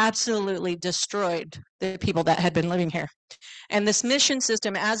just absolutely destroyed the people that had been living here. And this mission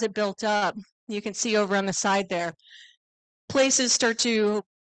system, as it built up, you can see over on the side there, places start to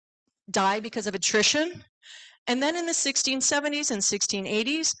die because of attrition. And then in the 1670s and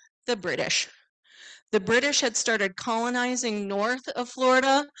 1680s, the British. The British had started colonizing north of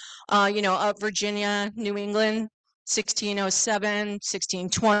Florida, up Virginia, New England, 1607,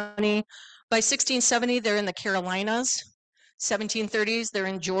 1620. By 1670, they're in the Carolinas. 1730s, they're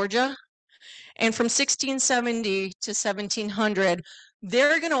in Georgia. And from 1670 to 1700,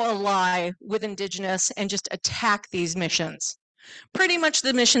 they're going to ally with indigenous and just attack these missions. Pretty much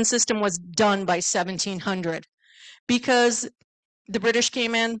the mission system was done by 1700 because the British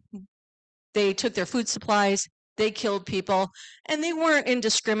came in, they took their food supplies, they killed people, and they weren't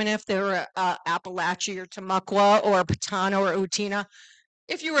indiscriminate if they were Alachua or Timucua or Potano or Utina.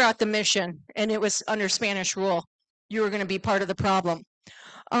 If you were at the mission and it was under Spanish rule, you were going to be part of the problem.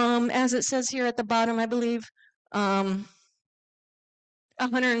 As it says here at the bottom, I believe,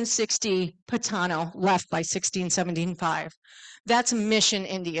 160 Potano left by 1675. That's mission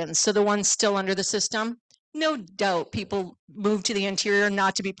Indians, so the ones still under the system. No doubt people moved to the interior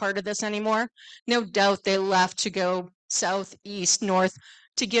not to be part of this anymore. No doubt they left to go south, east, north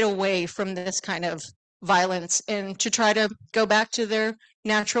to get away from this kind of violence and to try to go back to their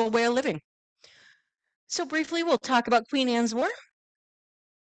natural way of living. So briefly, we'll talk about Queen Anne's War.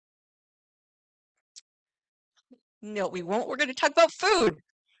 No, we won't. We're going to talk about food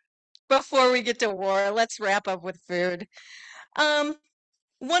before we get to war. Let's wrap up with food.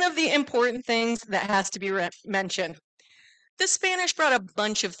 One of the important things that has to be mentioned. The Spanish brought a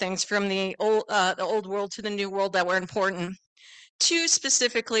bunch of things from the old world to the new world that were important. Two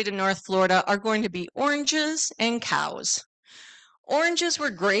specifically to North Florida are going to be oranges and cows. Oranges were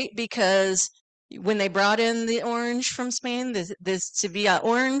great because when they brought in the orange from Spain, the Sevilla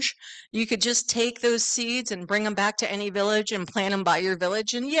orange, you could just take those seeds and bring them back to any village and plant them by your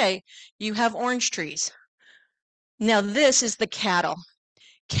village, and yay, you have orange trees. Now this is the cattle.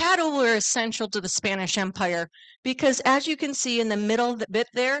 Cattle were essential to the Spanish Empire because, as you can see in the middle bit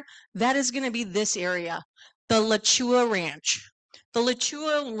there, that is going to be this area, the Alachua Ranch. The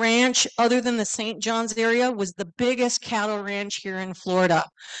Alachua Ranch, other than the St. John's area, was the biggest cattle ranch here in Florida.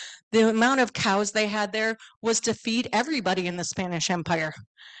 The amount of cows they had there was to feed everybody in the Spanish Empire.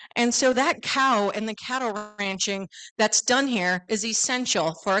 And so that cow and the cattle ranching that's done here is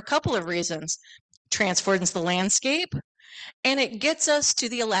essential for a couple of reasons. Transforms the landscape, and it gets us to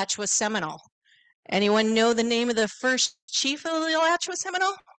the Alachua Seminole. Anyone know the name of the first chief of the Alachua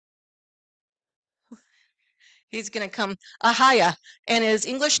Seminole? He's going to come, Ahaya. And his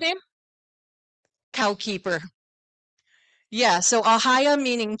English name? Cowkeeper. Yeah, so Ahaya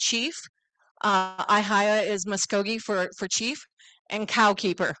meaning chief. Ahaya is Muskogee for chief, and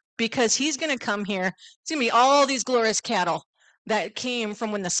cowkeeper, because he's going to come here. It's going to be all these glorious cattle that came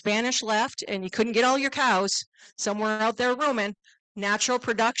from when the Spanish left and you couldn't get all your cows somewhere out there roaming, natural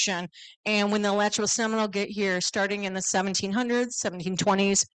production. And when the Alachua Seminole get here, starting in the 1700s,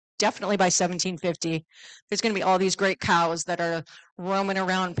 1720s, definitely by 1750, there's going to be all these great cows that are roaming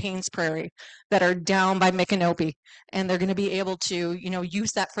around Paynes Prairie, that are down by Micanopy, and they're going to be able to,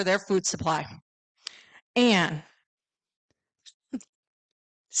 use that for their food supply. And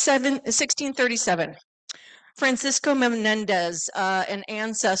 1637, Francisco Menendez, an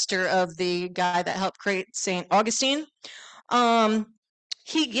ancestor of the guy that helped create St. Augustine,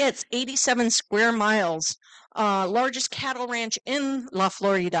 he gets 87 square miles, largest cattle ranch in La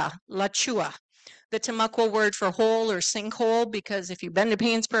Florida, Alachua. The Timucua word for hole or sinkhole, because if you've been to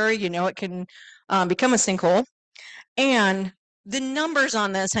Paynes Prairie, you know it can become a sinkhole. And the numbers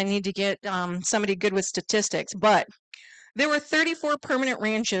on this, I need to get somebody good with statistics, but there were 34 permanent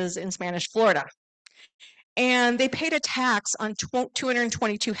ranches in Spanish Florida, and they paid a tax on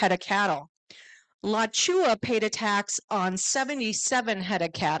 222 head of cattle. Alachua paid a tax on 77 head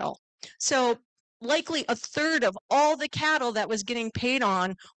of cattle. So likely a third of all the cattle that was getting paid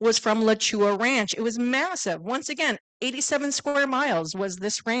on was from Alachua Ranch. It was massive. Once again, 87 square miles was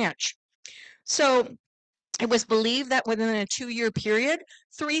this ranch. So it was believed that within a 2-year period,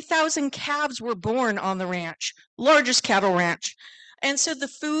 3,000 calves were born on the ranch, largest cattle ranch. And so the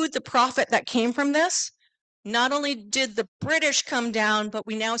food, the profit that came from this, not only did the British come down, but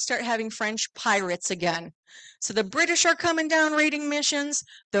we now start having French pirates again. So the British are coming down raiding missions.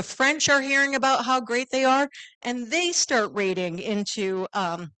 The French are hearing about how great they are, and they start raiding into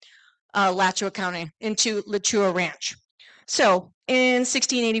Alachua County, into Alachua Ranch. So in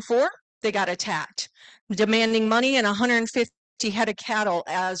 1684, they got attacked, demanding money and 150 head of cattle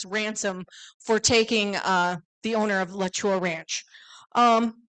as ransom for taking the owner of Alachua Ranch.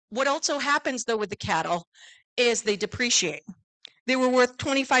 What also happens, though, with the cattle is they depreciate. They were worth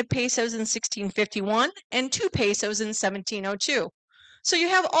 25 pesos in 1651 and 2 pesos in 1702. So you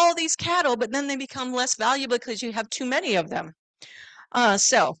have all these cattle, but then they become less valuable because you have too many of them.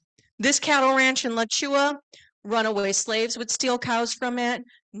 So This cattle ranch in Alachua, runaway slaves would steal cows from it.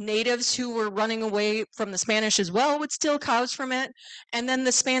 Natives who were running away from the Spanish as well would steal cows from it. And then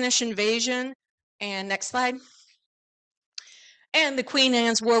the Spanish invasion, and next slide. And the Queen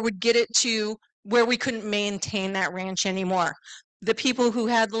Anne's War would get it to where we couldn't maintain that ranch anymore. The people who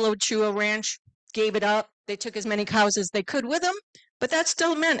had the Alachua ranch gave it up. They took as many cows as they could with them, but that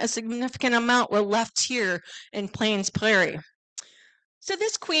still meant a significant amount were left here in Plains Prairie. So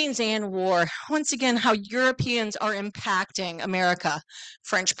this Queen Anne War, once again, how Europeans are impacting America.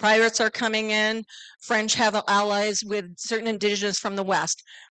 French pirates are coming in. French have allies with certain indigenous from the West.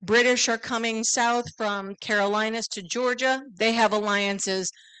 British are coming south from Carolinas to Georgia. They have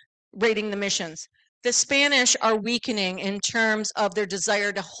alliances raiding the missions. The Spanish are weakening in terms of their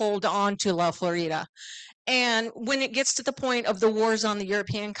desire to hold on to La Florida. And when it gets to the point of the wars on the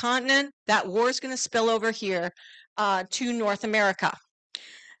European continent, that war is going to spill over here to North America.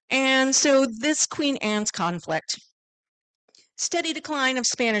 And so this Queen Anne's conflict, steady decline of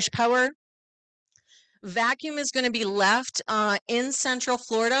Spanish power, vacuum is going to be left in central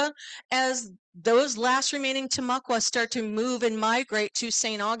Florida as those last remaining Timucua start to move and migrate to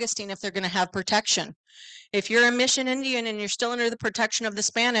St. Augustine if they're going to have protection. If you're a Mission Indian and you're still under the protection of the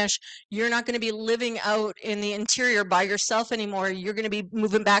Spanish, you're not going to be living out in the interior by yourself anymore. You're going to be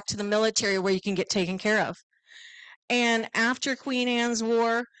moving back to the military where you can get taken care of. And after Queen Anne's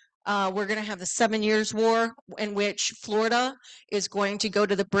War, we're going to have the 7 Years' War, in which Florida is going to go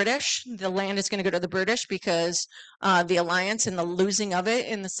to the British. The land is going to go to the British because the alliance and the losing of it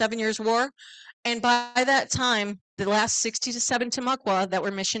in the 7 Years' War. And by that time, the last 67 Timucua that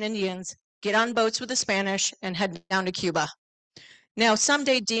were Mission Indians get on boats with the Spanish and head down to Cuba. Now,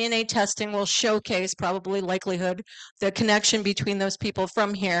 someday DNA testing will showcase, probably likelihood, the connection between those people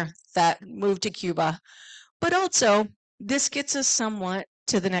from here that moved to Cuba. But also, this gets us somewhat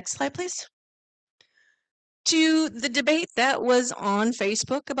to the next slide, please. To the debate that was on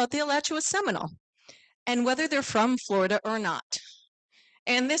Facebook about the Alachua Seminole and whether they're from Florida or not.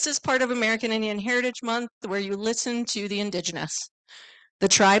 And this is part of American Indian Heritage Month where you listen to the indigenous. The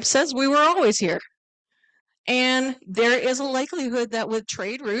tribe says we were always here. And there is a likelihood that with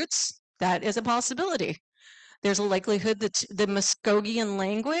trade routes, that is a possibility. There's a likelihood that the Muskogean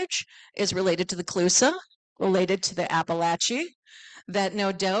language is related to the Clusa, related to the Appalachee, that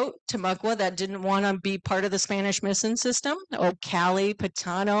no doubt Timucua that didn't want to be part of the Spanish mission system, Cali,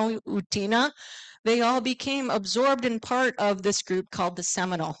 Potano, Utina, they all became absorbed in part of this group called the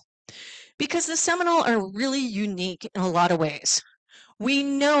Seminole. Because the Seminole are really unique in a lot of ways. We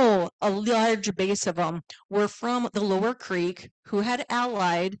know a large base of them were from the Lower Creek who had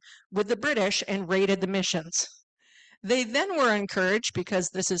allied with the British and raided the missions. They then were encouraged, because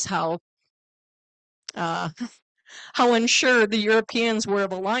this is how unsure the Europeans were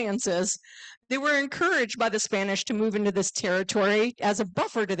of alliances, they were encouraged by the Spanish to move into this territory as a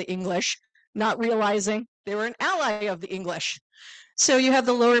buffer to the English, not realizing they were an ally of the English. So you have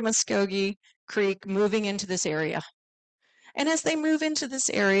the Lower Muskogee Creek moving into this area. And as they move into this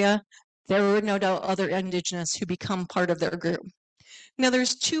area, there were no doubt other indigenous who become part of their group. Now,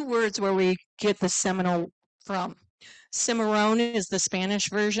 there's two words where we get the Seminole from. Cimarron is the Spanish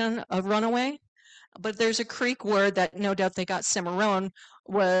version of runaway, but there's a Creek word that no doubt they got Cimarron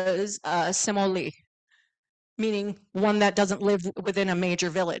was Simole, meaning one that doesn't live within a major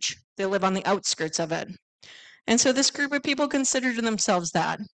village. They live on the outskirts of it. And so this group of people considered themselves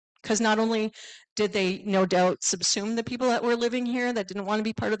that, because not only did they no doubt subsume the people that were living here that didn't want to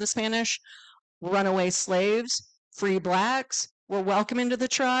be part of the Spanish, runaway slaves, free blacks were welcome into the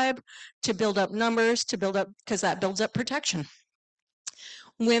tribe to build up numbers, to build up, because that builds up protection.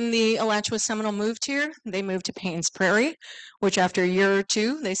 When the Alachua Seminole moved here, they moved to Paynes Prairie, which after a year or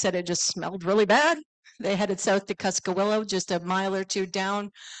two, they said it just smelled really bad. They headed south to Cuscawillo, just a mile or two down.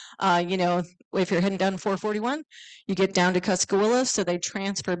 If you're heading down 441, you get down to Cuscawillo, so they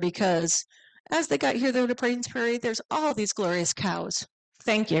transfer because as they got here though to Paynes Prairie, there's all these glorious cows.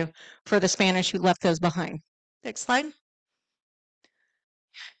 Thank you for the Spanish who left those behind. Next slide.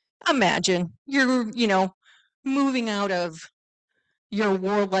 Imagine you're, moving out of your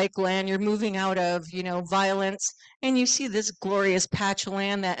warlike land, you're moving out of, violence, and you see this glorious patch of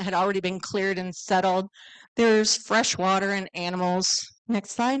land that had already been cleared and settled. There's fresh water and animals.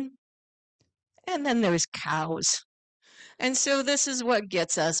 Next slide. And then there's cows. And so this is what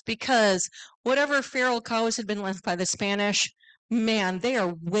gets us, because whatever feral cows had been left by the Spanish, man, they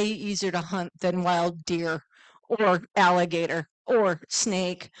are way easier to hunt than wild deer or alligator or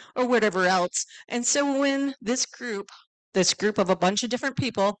snake or whatever else. And so when this group of a bunch of different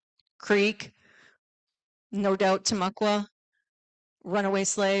people, Creek, no doubt Timucua, runaway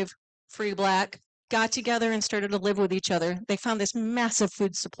slave, free black, got together and started to live with each other. They found this massive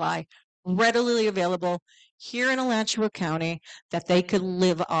food supply readily available here in Alachua County that they could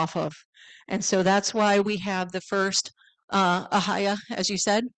live off of. And so that's why we have the first Ahaya, as you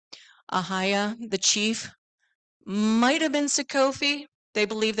said. Ahaya, the chief, might have been Sakofi. They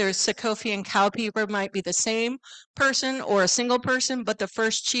believe there's Sakofi and Cowpeoper might be the same person or a single person, but the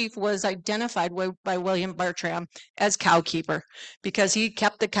first chief was identified by William Bartram as Cowkeeper because he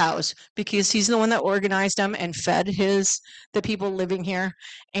kept the cows, because he's the one that organized them and fed the people living here.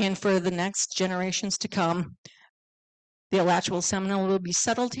 And for the next generations to come, the Alachua Seminole will be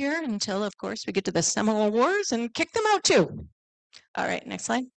settled here until, of course, we get to the Seminole Wars and kick them out too. All right, next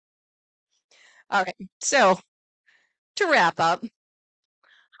slide. All right, so to wrap up,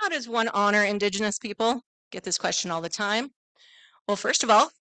 how does one honor Indigenous people? Get this question all the time. Well, first of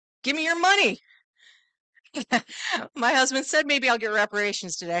all, give me your money. My husband said maybe I'll get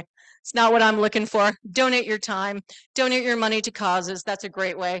reparations today. It's not what I'm looking for. Donate your time, donate your money to causes. That's a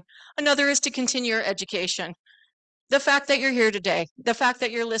great way. Another is to continue your education. The fact that you're here today, the fact that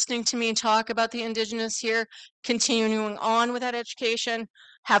you're listening to me talk about the Indigenous here, continuing on with that education,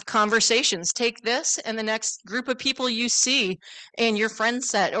 have conversations. Take this and the next group of people you see in your friend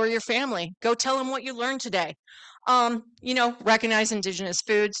set or your family. Go tell them what you learned today. Recognize Indigenous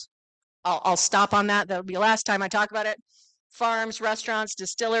foods. I'll stop on that. That'll be the last time I talk about it. Farms, restaurants,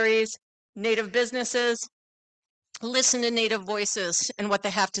 distilleries, Native businesses. Listen to Native voices and what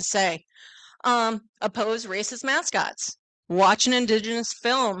they have to say. Oppose racist mascots, watch an Indigenous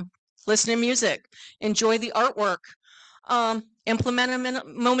film, listen to music, enjoy the artwork, implement a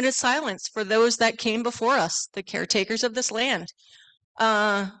moment of silence for those that came before us, the caretakers of this land.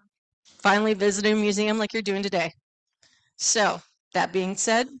 Finally, visit a museum like you're doing today. So, that being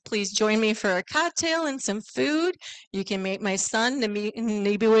said, please join me for a cocktail and some food. You can meet my son,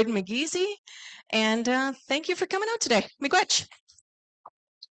 Migizi, and thank you for coming out today. Miigwech.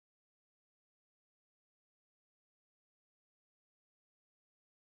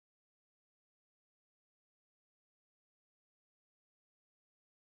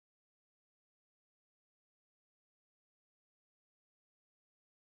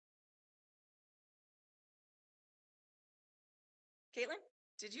 Caitlin,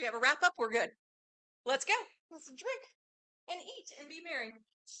 did you have a wrap up? We're good. Let's go. Let's drink and eat and be merry.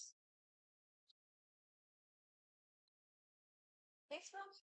 Thanks, Mom.